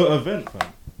 That's the event,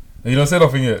 fam. You don't say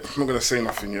nothing yet. I'm not gonna say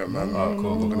nothing yet, man. I'm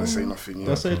not gonna say nothing Did I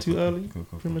yet. say it too early? Cool.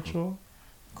 Premature?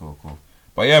 Cool.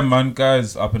 But yeah, man,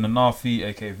 guys, up in the Nafi,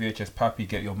 aka VHS Pappy,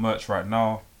 get your merch right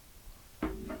now.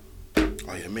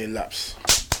 Oh yeah, main laps.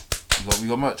 We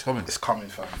got merch coming. It's coming,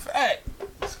 fam.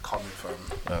 It's coming,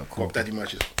 fam. Cool. Got daddy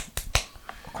matches.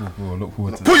 Cool. Look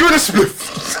forward to Put you in a split.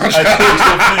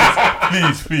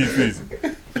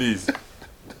 Please.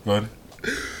 Go on.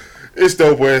 It's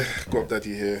Del Boy. Got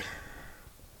daddy here.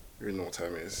 You know what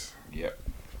time it is. Yep.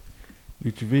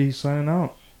 UTV signing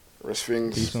out. Rest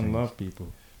things. Peace and love,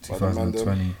 people. By the man them,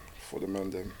 2020. for the man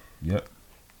them. Yep.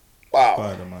 Wow.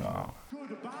 Bye, the man. Wow.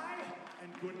 Goodbye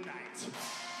and good night.